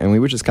and everything. And we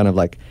were just kind of,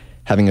 like,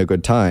 having a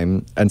good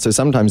time. And so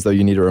sometimes, though,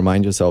 you need to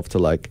remind yourself to,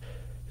 like,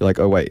 you're like,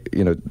 oh, wait,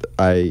 you know,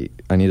 I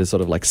need to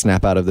sort of, like,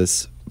 snap out of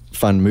this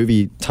fun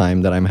movie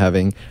time that I'm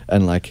having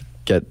and, like,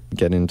 get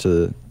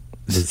into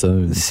the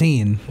zone. The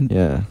scene.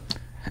 Yeah.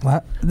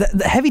 Wow.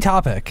 The heavy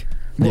topic.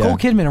 Nicole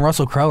Kidman and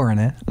Russell Crowe are in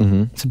it.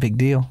 Mm-hmm. It's a big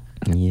deal.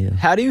 Yeah.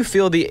 How do you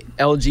feel the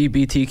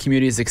LGBT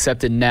community is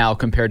accepted now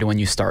compared to when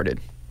you started?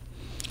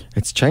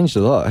 It's changed a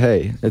lot.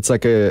 Hey, it's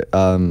like things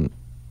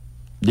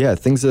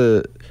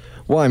are.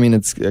 Well, I mean,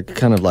 it's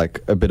kind of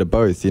like a bit of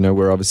both. You know,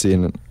 we're obviously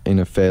in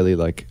a fairly,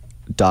 like,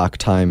 dark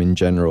time in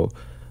general,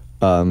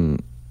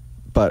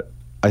 but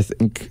I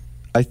think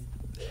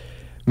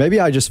maybe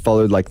I just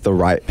followed, like, the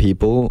right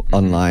people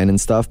online and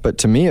stuff. But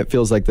to me, it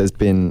feels like there's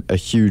been a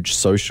huge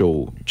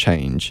social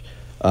change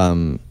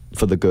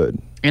for the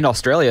good. In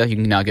Australia, you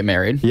can now get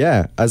married.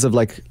 Yeah, as of,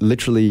 like,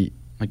 literally.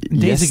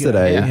 Days ago,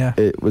 yesterday, yeah.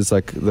 It was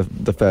like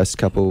the first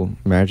couple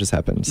marriages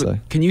happened. So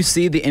Can you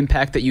see the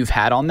impact that you've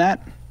had on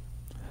that?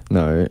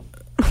 no,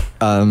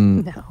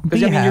 No.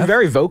 Because you I mean, you're have.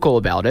 very vocal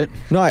about it.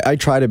 no, I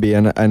try to be,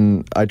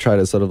 and I try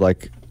to sort of,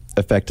 like,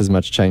 affect as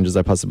much change as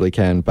I possibly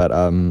can. But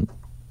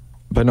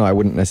no, I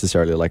wouldn't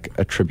necessarily, like,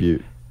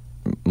 attribute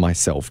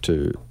myself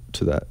to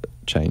that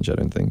change. I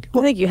don't think.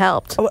 I think you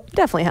helped.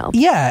 Definitely helped.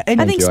 Yeah. And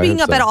I think you. I speaking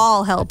hope up so. at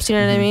all helps. You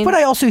know what I mean? But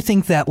I also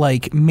think that,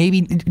 like,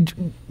 maybe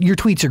your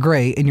tweets are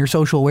great and your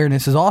social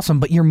awareness is awesome,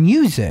 but your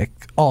music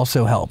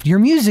also helped. Your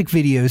music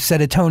videos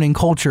set a tone and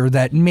culture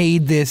that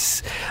made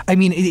this, I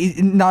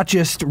mean, not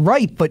just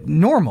right, but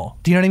normal.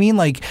 Do you know what I mean?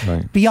 Like,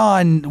 Right.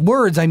 beyond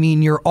words, I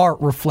mean, your art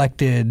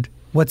reflected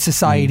what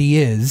society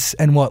is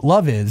and what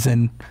love is,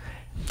 and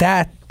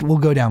that will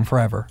go down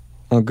forever.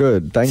 Oh,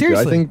 good. Thank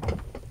Seriously. you. I think,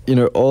 you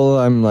know,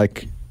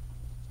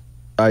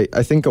 I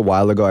think a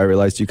while ago I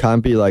realized you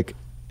can't be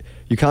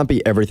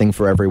everything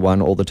for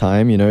everyone all the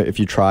time. You know, if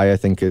you try, I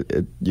think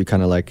you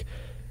kind of, like,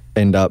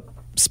 end up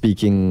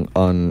speaking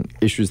on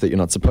issues that you're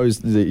not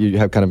supposed, that you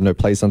have kind of no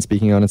place on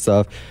speaking on and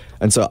stuff.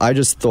 And so I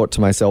just thought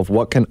to myself,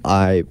 what can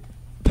I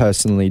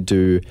personally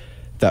do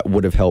that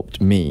would have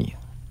helped me,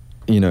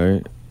 you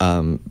know,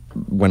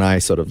 when I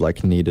sort of,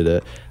 like, needed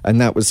it.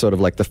 And that was sort of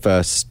like the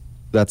first,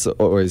 that's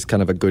always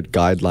kind of a good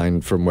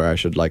guideline from where I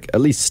should, like, at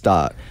least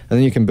start. And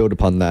then you can build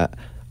upon that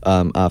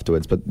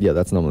afterwards. But yeah,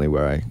 that's normally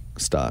where I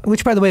start.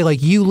 Which, by the way,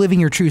 like, you living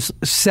your true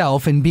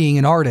self and being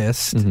an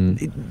artist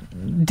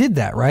did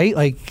that, right?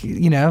 Like,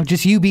 you know,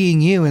 just you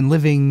being you and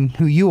living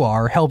who you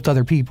are helped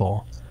other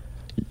people.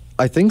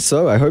 I think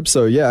so. I hope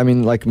so. Yeah. I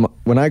mean, like,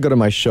 when I go to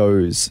my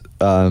shows,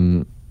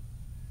 that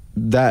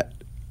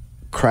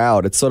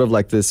crowd, it's sort of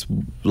like this,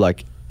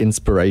 like,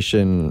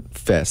 inspiration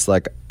fest.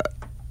 Like,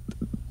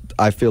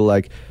 I feel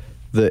like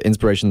the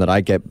inspiration that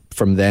I get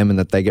from them and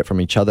that they get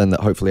from each other and that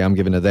hopefully I'm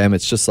giving to them,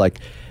 it's just like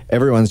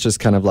everyone's just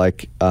kind of,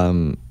 like,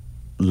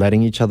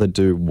 letting each other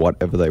do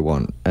whatever they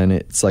want. And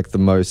it's, like, the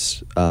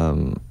most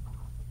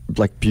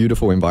like,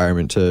 beautiful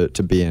environment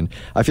to be in.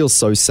 I feel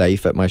so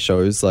safe at my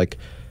shows. Like,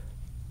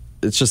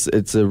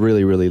 it's a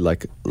really, really,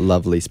 like,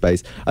 lovely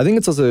space. I think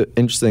it's also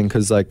interesting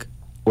because, like,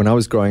 when I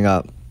was growing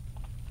up,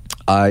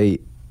 I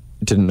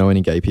didn't know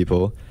any gay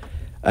people,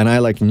 and I,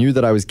 like, knew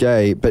that I was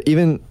gay, but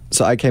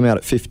so I came out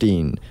at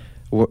 15.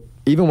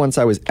 Even once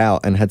I was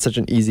out and had such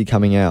an easy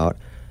coming out,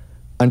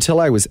 until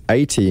I was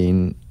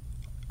 18,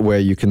 where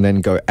you can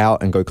then go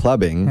out and go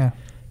clubbing,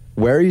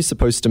 where are you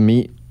supposed to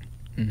meet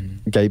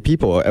gay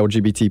people or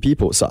LGBT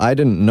people? So I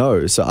didn't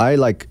know. So I,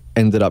 like,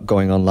 ended up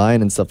going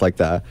online and stuff like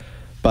that.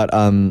 But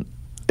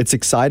it's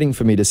exciting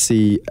for me to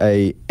see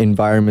a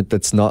environment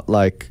that's not,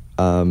 like,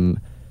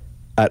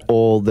 at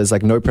all, there's,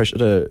 like, no pressure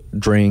to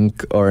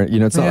drink, or, you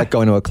know, it's not like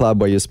going to a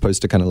club where you're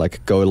supposed to kind of,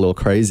 like, go a little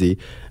crazy.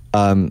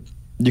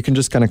 You can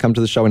just kind of come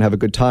to the show and have a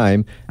good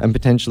time and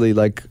potentially,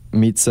 like,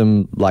 meet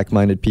some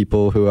like-minded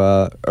people who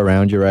are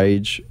around your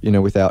age, you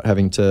know, without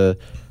having to,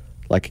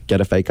 like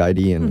get a fake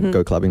ID and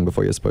go clubbing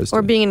before you're supposed to.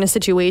 Or being in a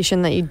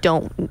situation that you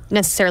don't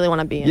necessarily want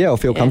to be in. Yeah, or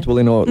feel comfortable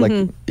in, or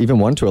like even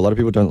want to. A lot of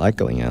people don't like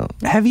going out.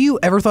 Have you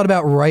ever thought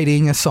about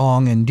writing a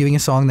song and doing a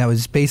song that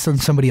was based on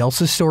somebody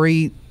else's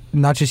story,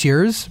 not just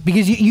yours?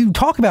 Because you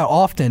talk about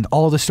often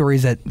all the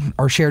stories that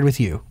are shared with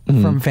you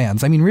from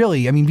fans. I mean,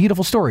 really,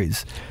 beautiful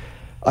stories.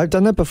 I've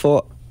done that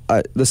before.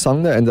 The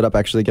song that ended up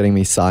actually getting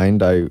me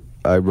signed, I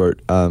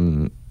wrote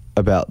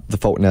about The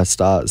Fault in Our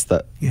Stars,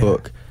 that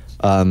book.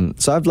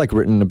 So I've like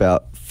written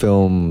about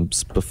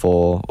films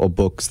before, or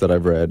books that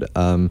I've read,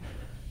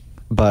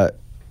 but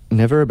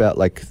never about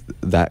like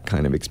that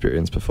kind of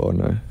experience before.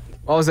 No.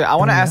 I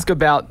want to ask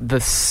about the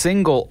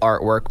single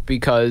artwork,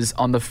 because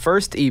on the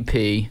first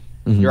EP,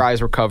 your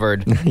eyes were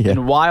covered,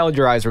 and Wild,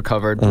 your eyes were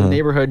covered. The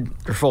Neighborhood,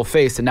 your full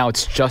face, and now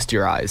it's just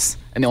your eyes,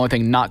 and the only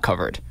thing not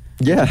covered.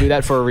 Yeah, you do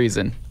that for a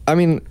reason. I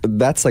mean,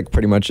 that's like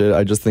pretty much it.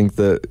 I just think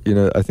that,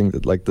 I think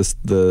that like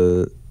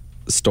the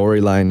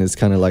storyline is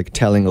kind of like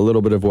telling a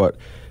little bit of what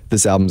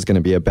this album's going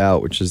to be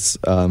about, which is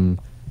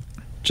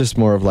just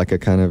more of like a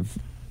kind of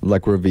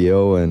like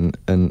reveal, and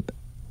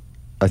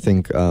I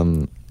think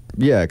kind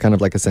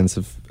of like a sense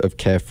of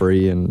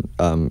carefree, and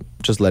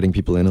just letting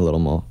people in a little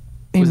more.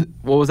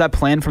 Was that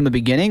planned from the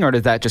beginning, or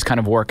did that just kind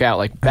of work out?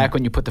 Like back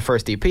when you put the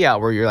first EP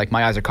out, where you're like,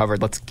 my eyes are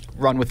covered, let's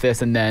run with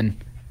this, and then...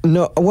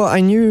 No, well,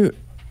 I knew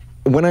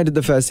when I did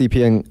the first EP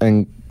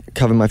and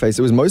covered my face,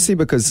 it was mostly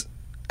because,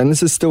 and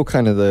this is still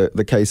kind of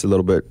the case a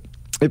little bit,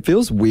 it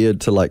feels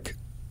weird to like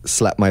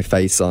slap my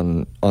face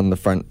on the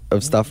front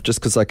of stuff, just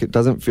because like it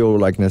doesn't feel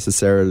like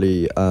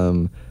necessarily,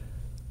 I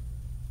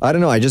don't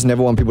know, I just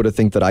never want people to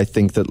think that I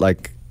think that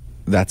like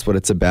that's what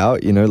it's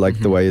about, like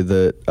the way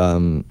that,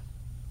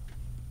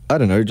 I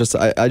don't know,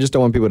 I just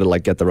don't want people to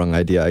like get the wrong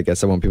idea. I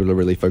guess I want people to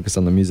really focus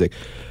on the music.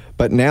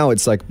 But now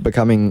it's like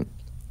becoming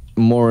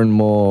more and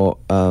more,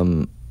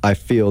 I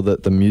feel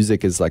that the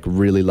music is like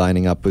really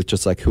lining up with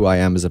just like who I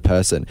am as a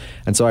person.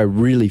 And so I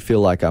really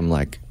feel like I'm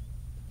like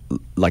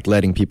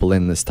letting people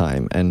in this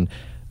time. And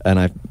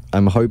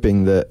I'm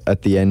hoping that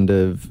at the end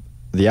of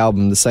the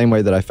album, the same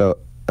way that I felt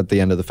at the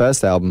end of the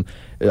first album,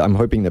 I'm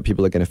hoping that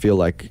people are going to feel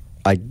like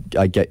I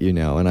get you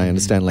now, and I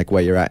understand like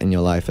where you're at in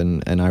your life,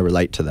 and I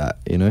relate to that,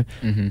 Yeah.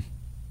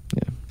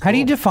 How do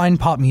you define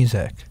pop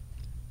music?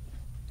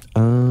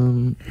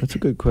 That's a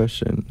good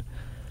question.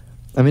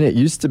 I mean, it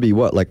used to be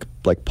like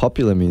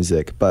popular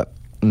music, but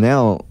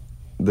now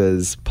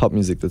there's pop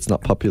music that's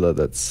not popular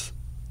that's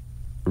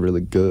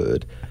really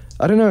good.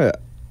 I don't know.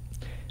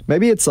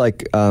 Maybe it's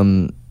like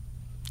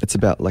it's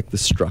about like the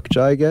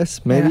structure, I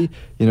guess. Maybe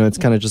it's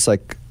kind of just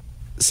like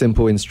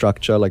simple in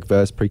structure, like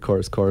verse,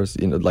 pre-chorus, chorus.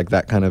 Like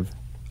that kind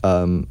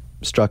of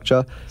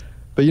structure.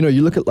 But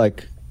you look at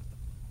like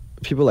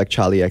people like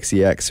Charlie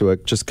XCX, who are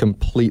just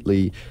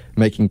completely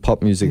making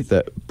pop music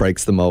that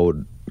breaks the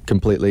mold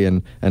completely,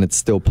 and it's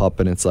still pop,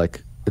 and it's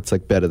like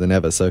better than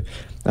ever. So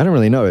I don't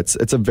really know.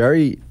 It's a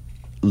very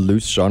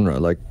loose genre,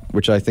 like,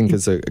 which I think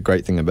is a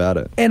great thing about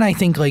it. And I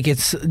think like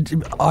it's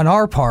on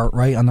our part,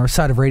 right, on our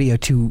side of radio,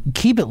 to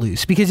keep it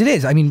loose, because it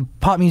is. I mean,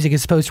 pop music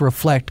is supposed to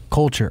reflect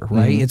culture,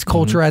 right? It's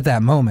culture at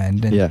that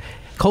moment, and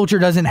culture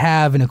doesn't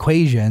have an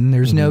equation.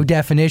 There's no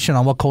definition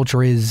on what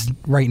culture is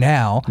right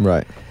now.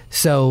 Right.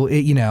 So,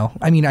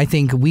 I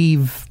think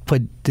we've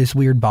put this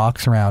weird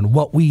box around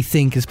what we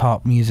think is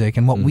pop music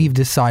and what we've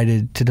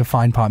decided to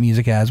define pop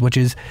music as, which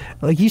is,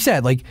 like you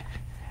said, like,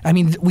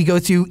 we go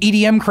through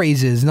EDM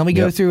crazes, and then we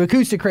go through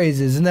acoustic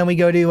crazes, and then we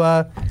go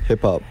to...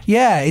 hip-hop.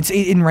 Yeah,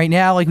 and right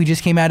now, like, we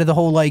just came out of the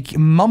whole, like,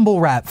 mumble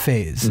rap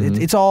phase.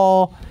 It's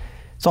all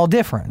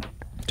different.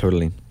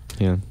 Totally.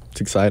 Yeah.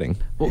 It's exciting.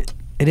 Well,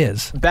 it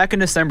is. Back in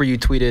December, you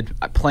tweeted,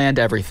 I planned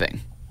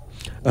everything.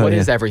 What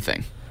is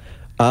everything?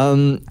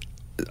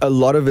 A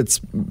lot of it's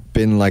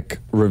been like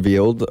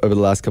revealed over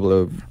the last couple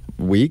of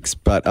weeks,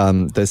 but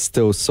there's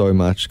still so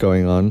much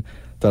going on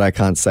that I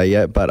can't say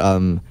yet. But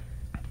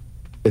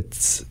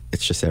it's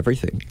just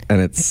everything, and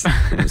it's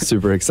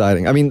super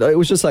exciting. I mean, it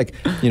was just like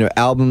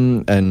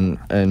album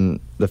and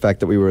the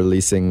fact that we were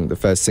releasing the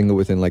first single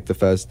within like the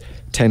first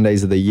 10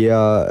 days of the year,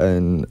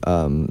 and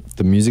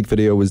the music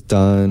video was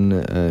done,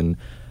 and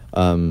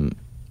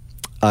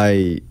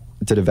I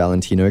did a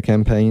Valentino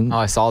campaign. Oh,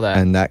 I saw that,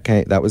 and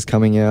that was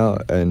coming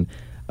out, and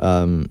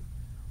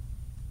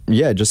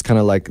just kind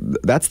of like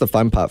that's the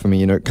fun part for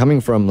me, coming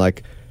from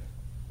like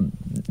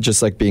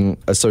just like being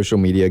a social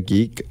media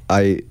geek.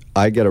 I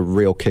get a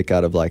real kick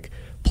out of like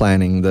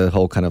planning the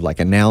whole kind of like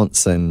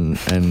announce and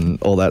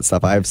all that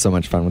stuff. I have so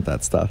much fun with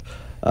that stuff.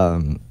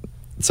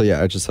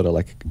 So I just sort of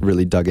like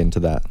really dug into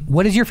that.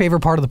 What is your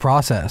favorite part of the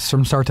process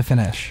from start to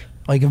finish,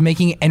 like of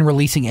making and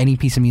releasing any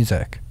piece of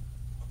music?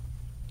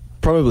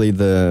 Probably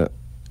the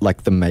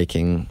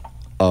making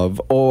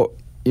of, or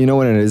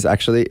what it is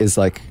actually is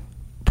like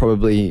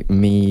probably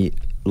me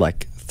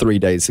like 3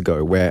 days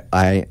ago, where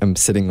I am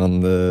sitting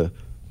on the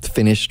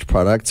finished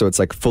product, so it's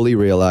like fully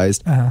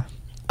realized.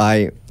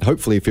 I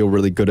hopefully feel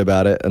really good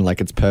about it, and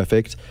like it's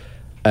perfect,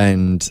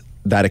 and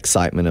that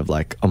excitement of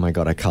like, oh my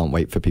god, I can't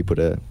wait for people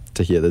to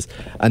hear this.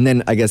 And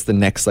then I guess the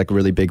next like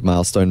really big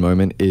milestone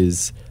moment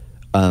is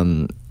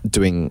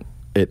doing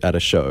it at a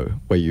show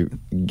where you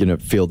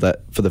feel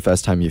that for the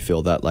first time, you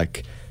feel that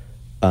like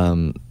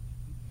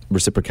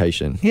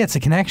reciprocation. Yeah, it's a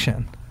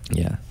connection.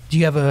 Yeah. Do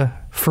you have a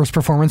first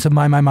performance of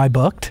My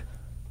booked?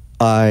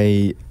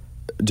 I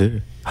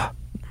do,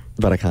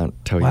 but I can't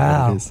tell you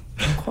what it is.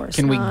 Of course.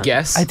 Can we not.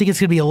 guess? I think it's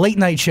going to be a late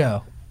night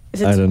show.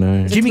 Is it I don't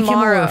know. Jimmy Kimmel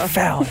tomorrow? or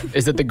Fallon?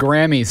 Is it the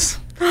Grammys?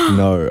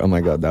 No. Oh my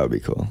God, that would be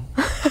cool.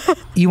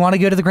 You want to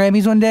go to the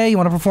Grammys one day? You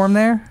want to perform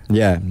there?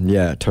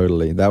 Yeah,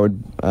 totally. That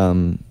would.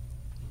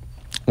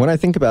 When I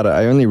think about it,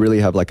 I only really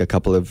have like a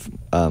couple of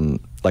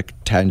like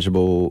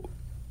tangible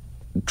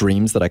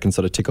dreams that I can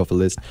sort of tick off a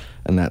list,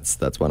 and that's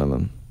one of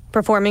them.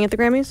 Performing at the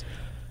Grammys?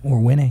 Or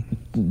winning?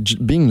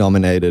 Being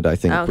nominated, I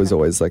think, Oh, okay. was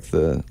always like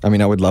the. I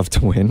mean, I would love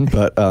to win,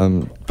 but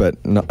and a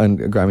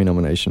Grammy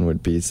nomination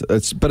would be.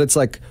 But it's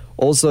like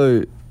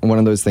also one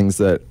of those things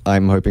that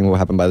I'm hoping will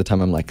happen by the time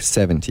I'm like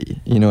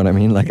 70. You know what I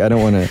mean? Like I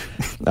don't want to.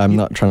 I'm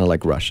not trying to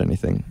like rush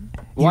anything.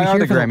 Why You're are the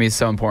here for the- Grammys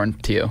so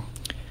important to you?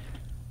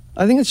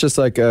 I think it's just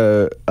like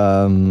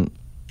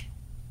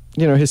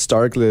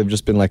historically they've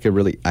just been like a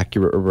really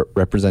accurate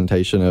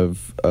representation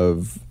of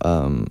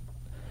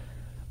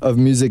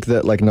music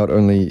that like not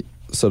only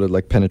sort of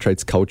like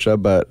penetrates culture,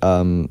 but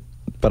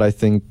I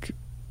think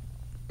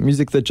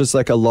music that just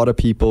like a lot of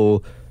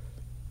people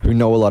who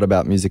know a lot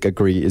about music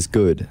agree is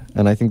good.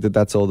 And I think that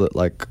that's all that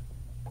like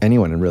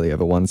anyone really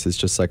ever wants, is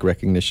just like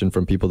recognition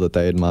from people that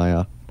they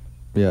admire.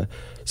 Yeah.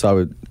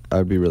 So I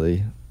would be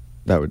really,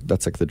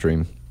 that's like the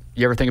dream.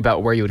 You ever think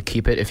about where you would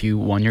keep it if you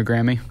won your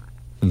Grammy?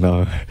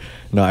 No,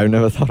 I've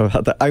never thought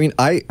about that. I mean,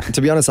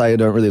 to be honest, I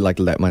don't really like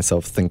let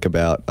myself think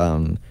about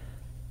that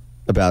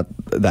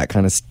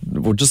kind of,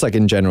 well, just like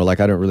in general, like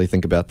I don't really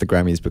think about the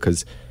Grammys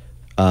because,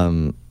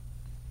 I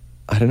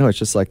don't know, it's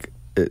just like,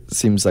 it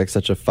seems like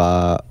such a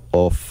far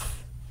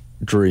off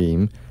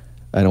dream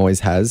and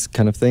always has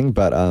kind of thing.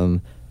 But,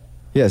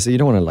 yeah, so you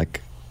don't want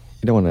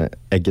to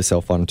egg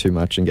yourself on too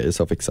much and get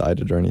yourself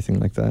excited or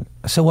anything like that.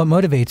 So what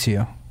motivates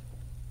you?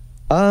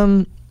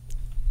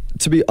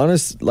 To be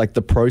honest, like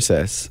the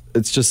process,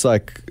 it's just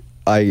like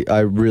I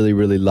really,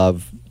 really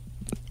love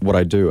what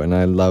I do, and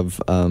I love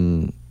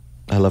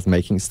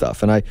making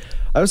stuff, and I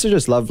also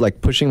just love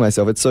like pushing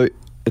myself. It's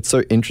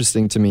so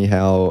interesting to me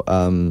how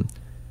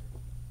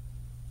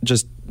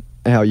just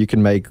how you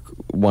can make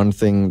one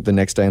thing the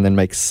next day and then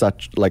make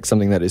such like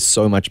something that is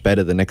so much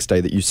better the next day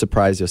that you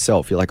surprise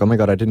yourself. You're like, oh my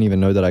God, I didn't even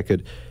know that I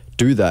could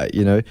do that.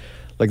 You know,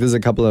 like there's a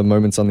couple of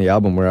moments on the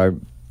album where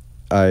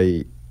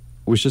I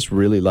was just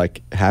really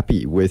like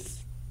happy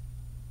with,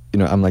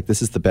 I'm like,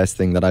 this is the best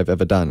thing that I've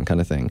ever done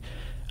kind of thing.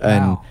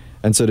 Wow.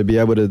 And so to be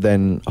able to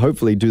then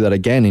hopefully do that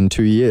again in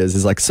 2 years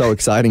is like so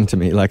exciting to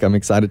me. Like I'm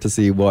excited to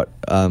see what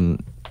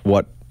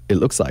it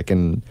looks like.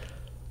 And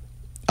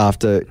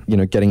after,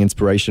 getting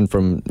inspiration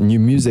from new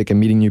music and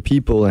meeting new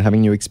people and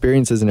having new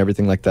experiences and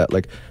everything like that,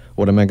 like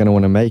what am I going to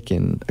want to make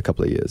in a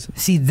couple of years?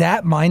 See,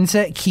 that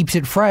mindset keeps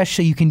it fresh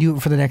so you can do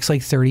it for the next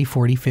like 30,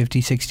 40, 50,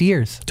 60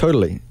 years.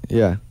 Totally.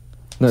 Yeah.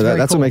 No,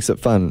 that's cool. what makes it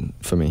fun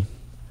for me.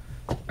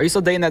 Are you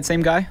still dating that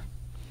same guy?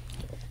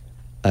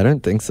 I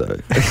don't think so.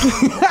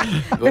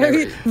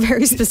 Very,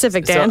 very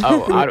specific, Dan.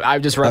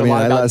 I've just read I mean, a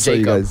lot I about last saw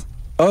you Jacob. guys.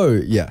 Oh,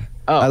 yeah.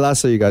 Oh. I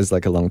last saw you guys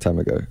like a long time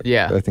ago.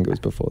 Yeah. I think it was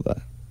before that.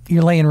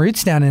 You're laying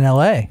roots down in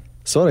LA.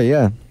 Sort of,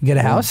 yeah. You get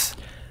a house?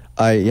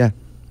 Yeah.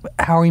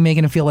 How are we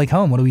making it feel like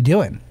home? What are we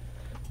doing?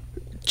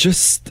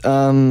 Just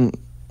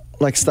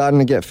like starting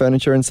to get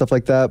furniture and stuff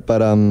like that. But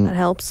That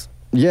helps.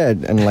 yeah,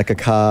 and like a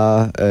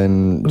car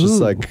and just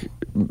Ooh. like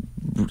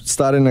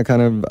starting to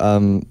kind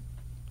of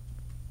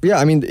yeah,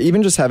 I mean,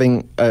 even just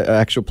having an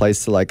actual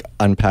place to like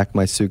unpack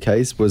my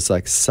suitcase was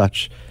like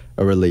such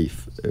a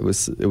relief. It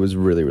was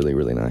really, really,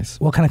 really nice.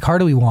 What kind of car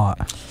do we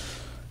want?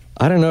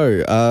 I don't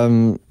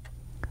know.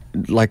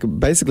 Like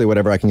basically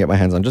whatever I can get my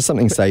hands on, just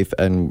something safe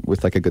and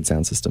with like a good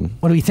sound system.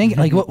 What do we think?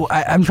 Like,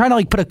 I'm trying to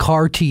like put a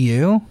car to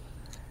you,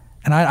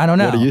 and I don't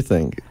know. What do you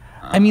think?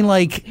 I mean,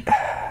 like,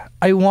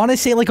 I want to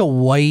say like a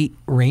white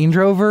Range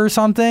Rover or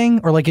something,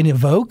 or like an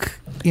Evoque.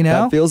 You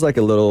know, That feels like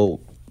a little.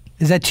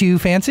 is that too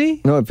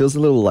fancy? No, it feels a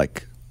little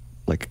like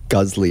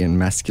guzzly and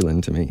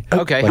masculine to me.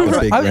 Okay. Like a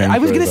big I Range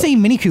was gonna Rover. say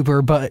Mini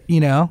Cooper, but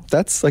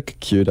That's like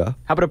cuter.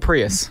 How about a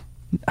Prius?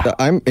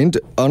 I'm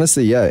into,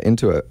 honestly, yeah,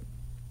 into it.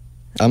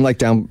 I'm like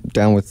down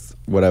with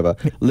whatever.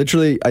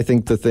 Literally, I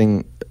think the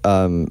thing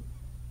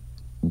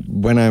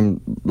when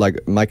I'm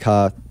like my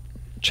car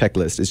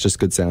checklist is just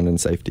good sound and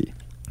safety.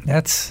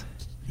 that's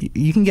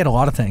you can get a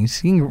lot of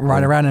things. You can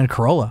ride around in a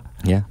Corolla.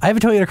 Yeah. I have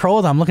a Toyota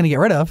Corolla that I'm looking to get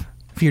rid of.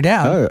 If you're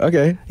down, Oh,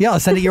 okay. yeah, I'll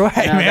send it your way,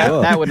 No,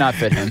 man. that would not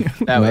fit him.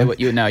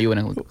 You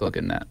wouldn't look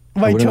in that.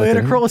 My wouldn't like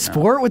Toyota it. Corolla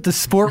Sport with the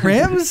sport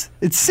rims.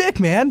 It's sick,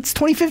 man. It's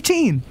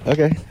 2015.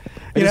 Okay.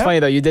 It's know? funny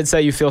though. You did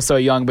say you feel so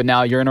young, but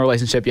now you're in a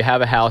relationship. You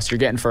have a house. You're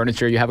getting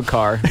furniture. You have a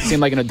car. You seem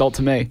like an adult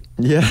to me.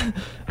 Yeah.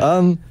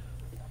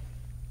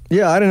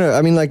 Yeah, I don't know.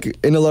 I mean, like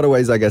in a lot of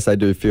ways, I guess I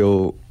do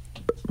feel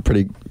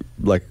pretty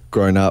like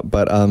grown up,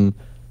 but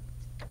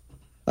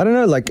I don't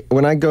know, like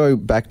when I go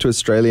back to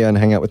Australia and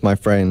hang out with my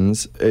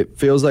friends, it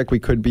feels like we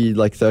could be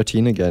like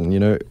 13 again,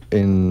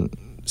 in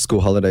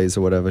school holidays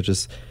or whatever,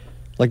 just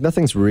like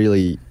nothing's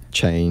really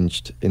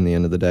changed in the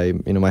end of the day.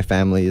 You know, my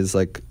family is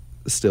like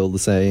still the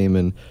same,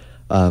 and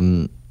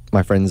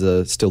my friends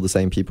are still the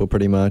same people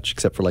pretty much,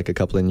 except for like a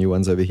couple of new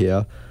ones over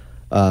here.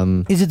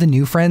 Is it the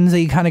new friends that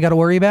you kind of got to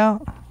worry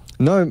about?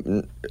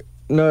 No,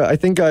 I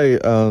think I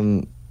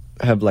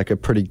have like a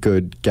pretty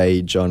good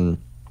gauge on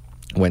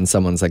when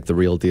someone's like the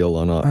real deal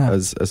or not,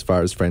 as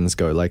far as friends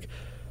go. Like,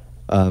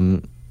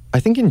 I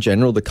think in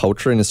general the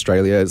culture in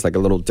Australia is like a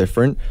little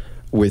different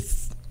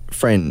with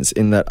friends,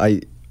 in that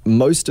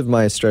most of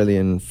my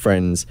Australian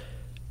friends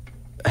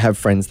have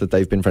friends that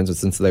they've been friends with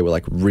since they were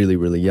like really,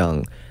 really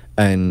young.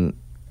 And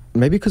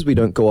maybe because we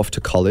don't go off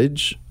to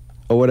college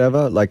or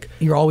whatever, like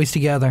you're always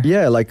together.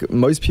 Yeah, like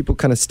most people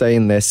kind of stay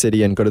in their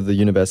city and go to the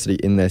university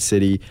in their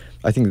city.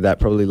 I think that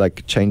probably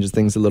like changes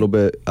things a little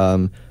bit.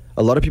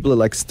 A lot of people are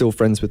like still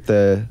friends with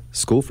their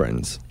school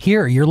friends.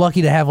 Here, you're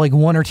lucky to have like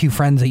 1 or 2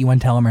 friends that you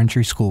went to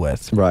elementary school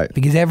with. Right.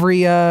 Because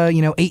every 8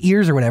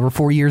 years or whatever,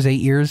 4 years, 8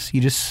 years,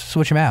 you just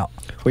switch them out.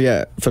 Well,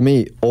 yeah, for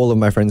me, all of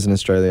my friends in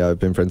Australia I've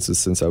been friends with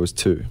since I was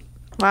 2.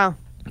 Wow.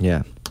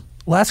 Yeah.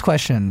 Last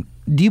question.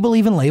 Do you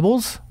believe in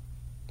labels?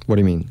 What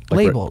do you mean?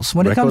 Like labels.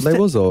 When it comes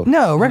labels to or?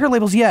 No, record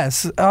labels,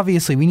 yes.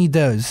 Obviously, we need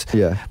those.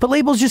 Yeah. But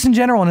labels just in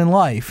general and in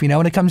life,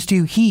 when it comes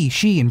to he,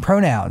 she, and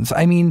pronouns.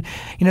 I mean,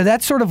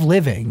 that's sort of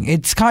living.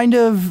 It's kind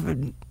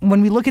of,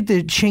 when we look at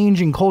the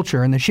change in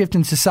culture and the shift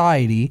in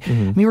society, I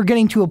mean, we're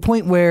getting to a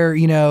point where,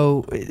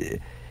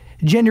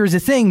 gender is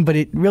a thing, but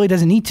it really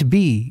doesn't need to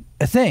be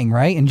a thing,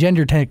 right? And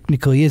gender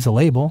technically is a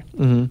label.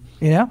 I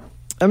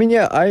mean,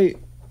 yeah,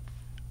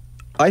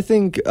 I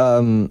think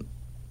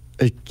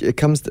it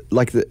comes to,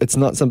 like, it's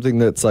not something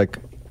that's like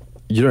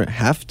you don't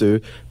have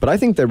to, but I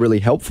think they're really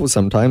helpful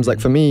sometimes. Like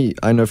for me,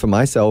 I know for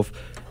myself,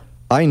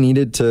 I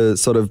needed to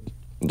sort of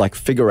like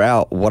figure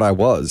out what I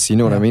was, you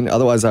know what I mean?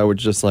 Otherwise I would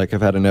just like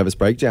have had a nervous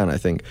breakdown, I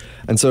think.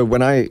 And so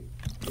when I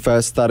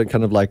first started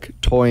kind of like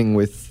toying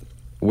with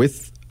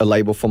a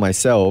label for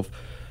myself,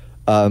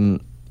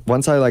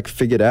 once I like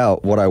figured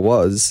out what I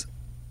was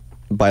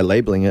by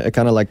labeling it, it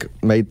kind of like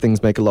made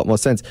things make a lot more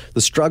sense.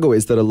 The struggle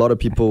is that a lot of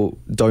people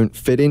don't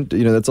fit in.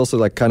 That's also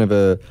like kind of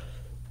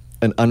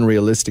an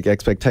unrealistic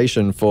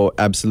expectation for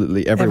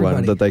absolutely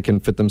everyone that they can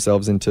fit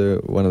themselves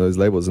into one of those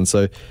labels. And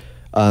so,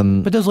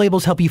 but those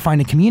labels help you find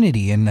a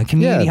community, and a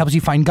community helps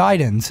you find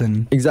guidance.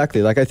 And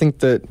exactly, like I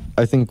think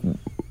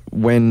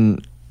when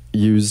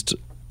used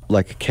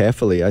like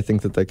carefully, I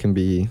think that they can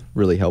be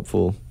really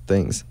helpful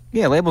things.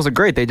 Yeah, labels are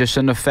great. They just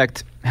shouldn't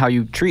affect how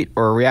you treat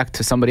or react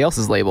to somebody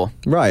else's label.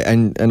 Right,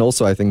 and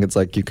also I think it's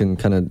like you can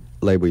kind of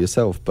label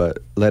yourself, but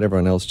let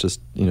everyone else just,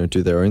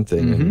 do their own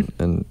thing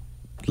and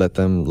let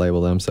them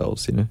label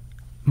themselves,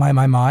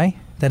 My.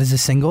 That is a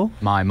single?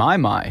 My.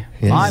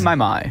 Yes.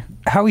 My.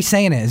 How are we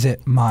saying it? Is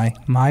it my?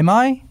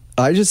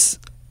 I just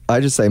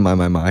say my.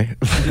 My.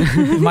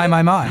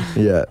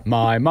 Yeah.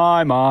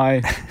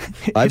 My.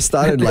 I've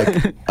started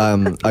like,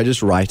 I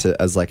just write it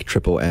as like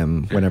triple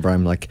M whenever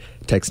I'm like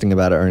texting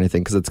about it or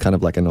anything, because it's kind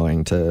of like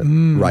annoying to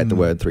write the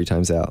word 3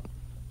 times out.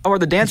 Oh, are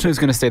the dance moves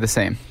going to stay the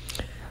same?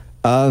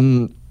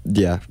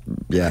 Yeah.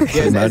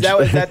 Is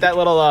that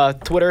little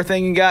Twitter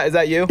thing you got? Is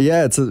that you?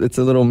 Yeah, it's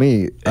a little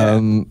me.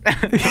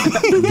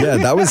 Yeah,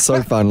 that was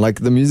so fun. Like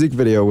filming the music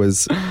video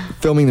was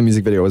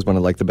one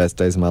of like the best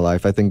days of my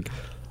life. I think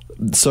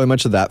so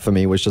much of that for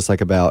me was just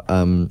like about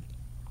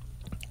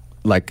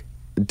like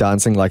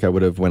dancing like I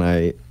would have when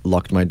I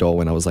locked my door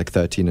when I was like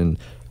 13 and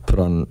put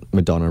on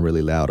Madonna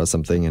really loud or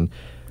something and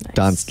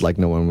danced like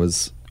no one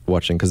was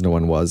watching, because no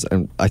one was.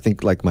 And I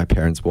think like my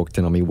parents walked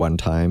in on me one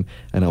time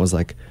and I was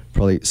like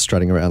probably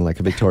strutting around like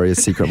a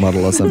Victoria's Secret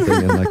model or something,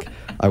 and like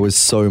I was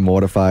so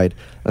mortified.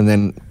 And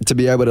then to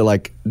be able to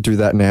like do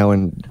that now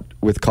and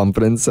with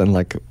confidence and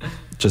like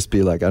just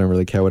be like, I don't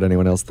really care what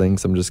anyone else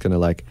thinks, I'm just gonna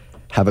like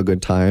have a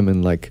good time.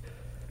 And like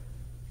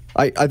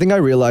I think I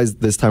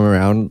realized this time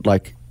around,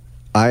 like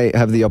I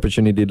have the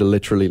opportunity to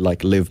literally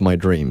like live my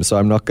dream, so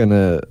I'm not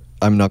gonna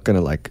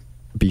like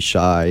be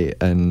shy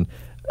and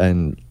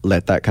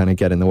let that kind of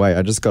get in the way.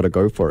 I just got to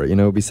go for it. It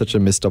would be such a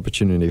missed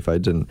opportunity if I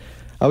didn't.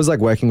 I was like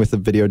working with a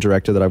video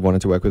director that I've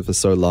wanted to work with for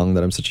so long,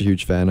 that I'm such a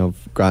huge fan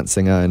of, Grant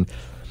Singer, and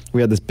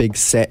we had this big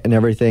set and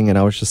everything, and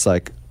I was just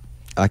like,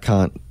 I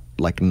can't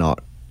like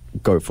not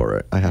go for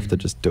it. I have to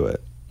just do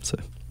it. So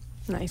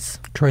nice.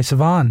 Troye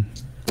Sivan,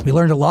 we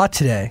learned a lot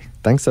today.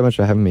 Thanks so much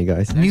for having me,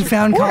 guys.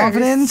 Newfound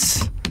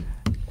confidence.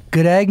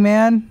 Good egg,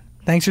 man.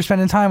 Thanks for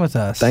spending time with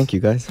us. Thank you,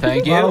 guys.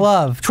 Thank you. A lot of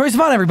love. Troye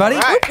Sivan, everybody.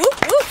 Right.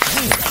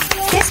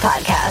 This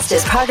podcast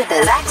is part of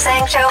the Zach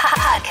Sang Show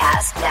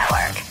Podcast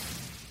Network.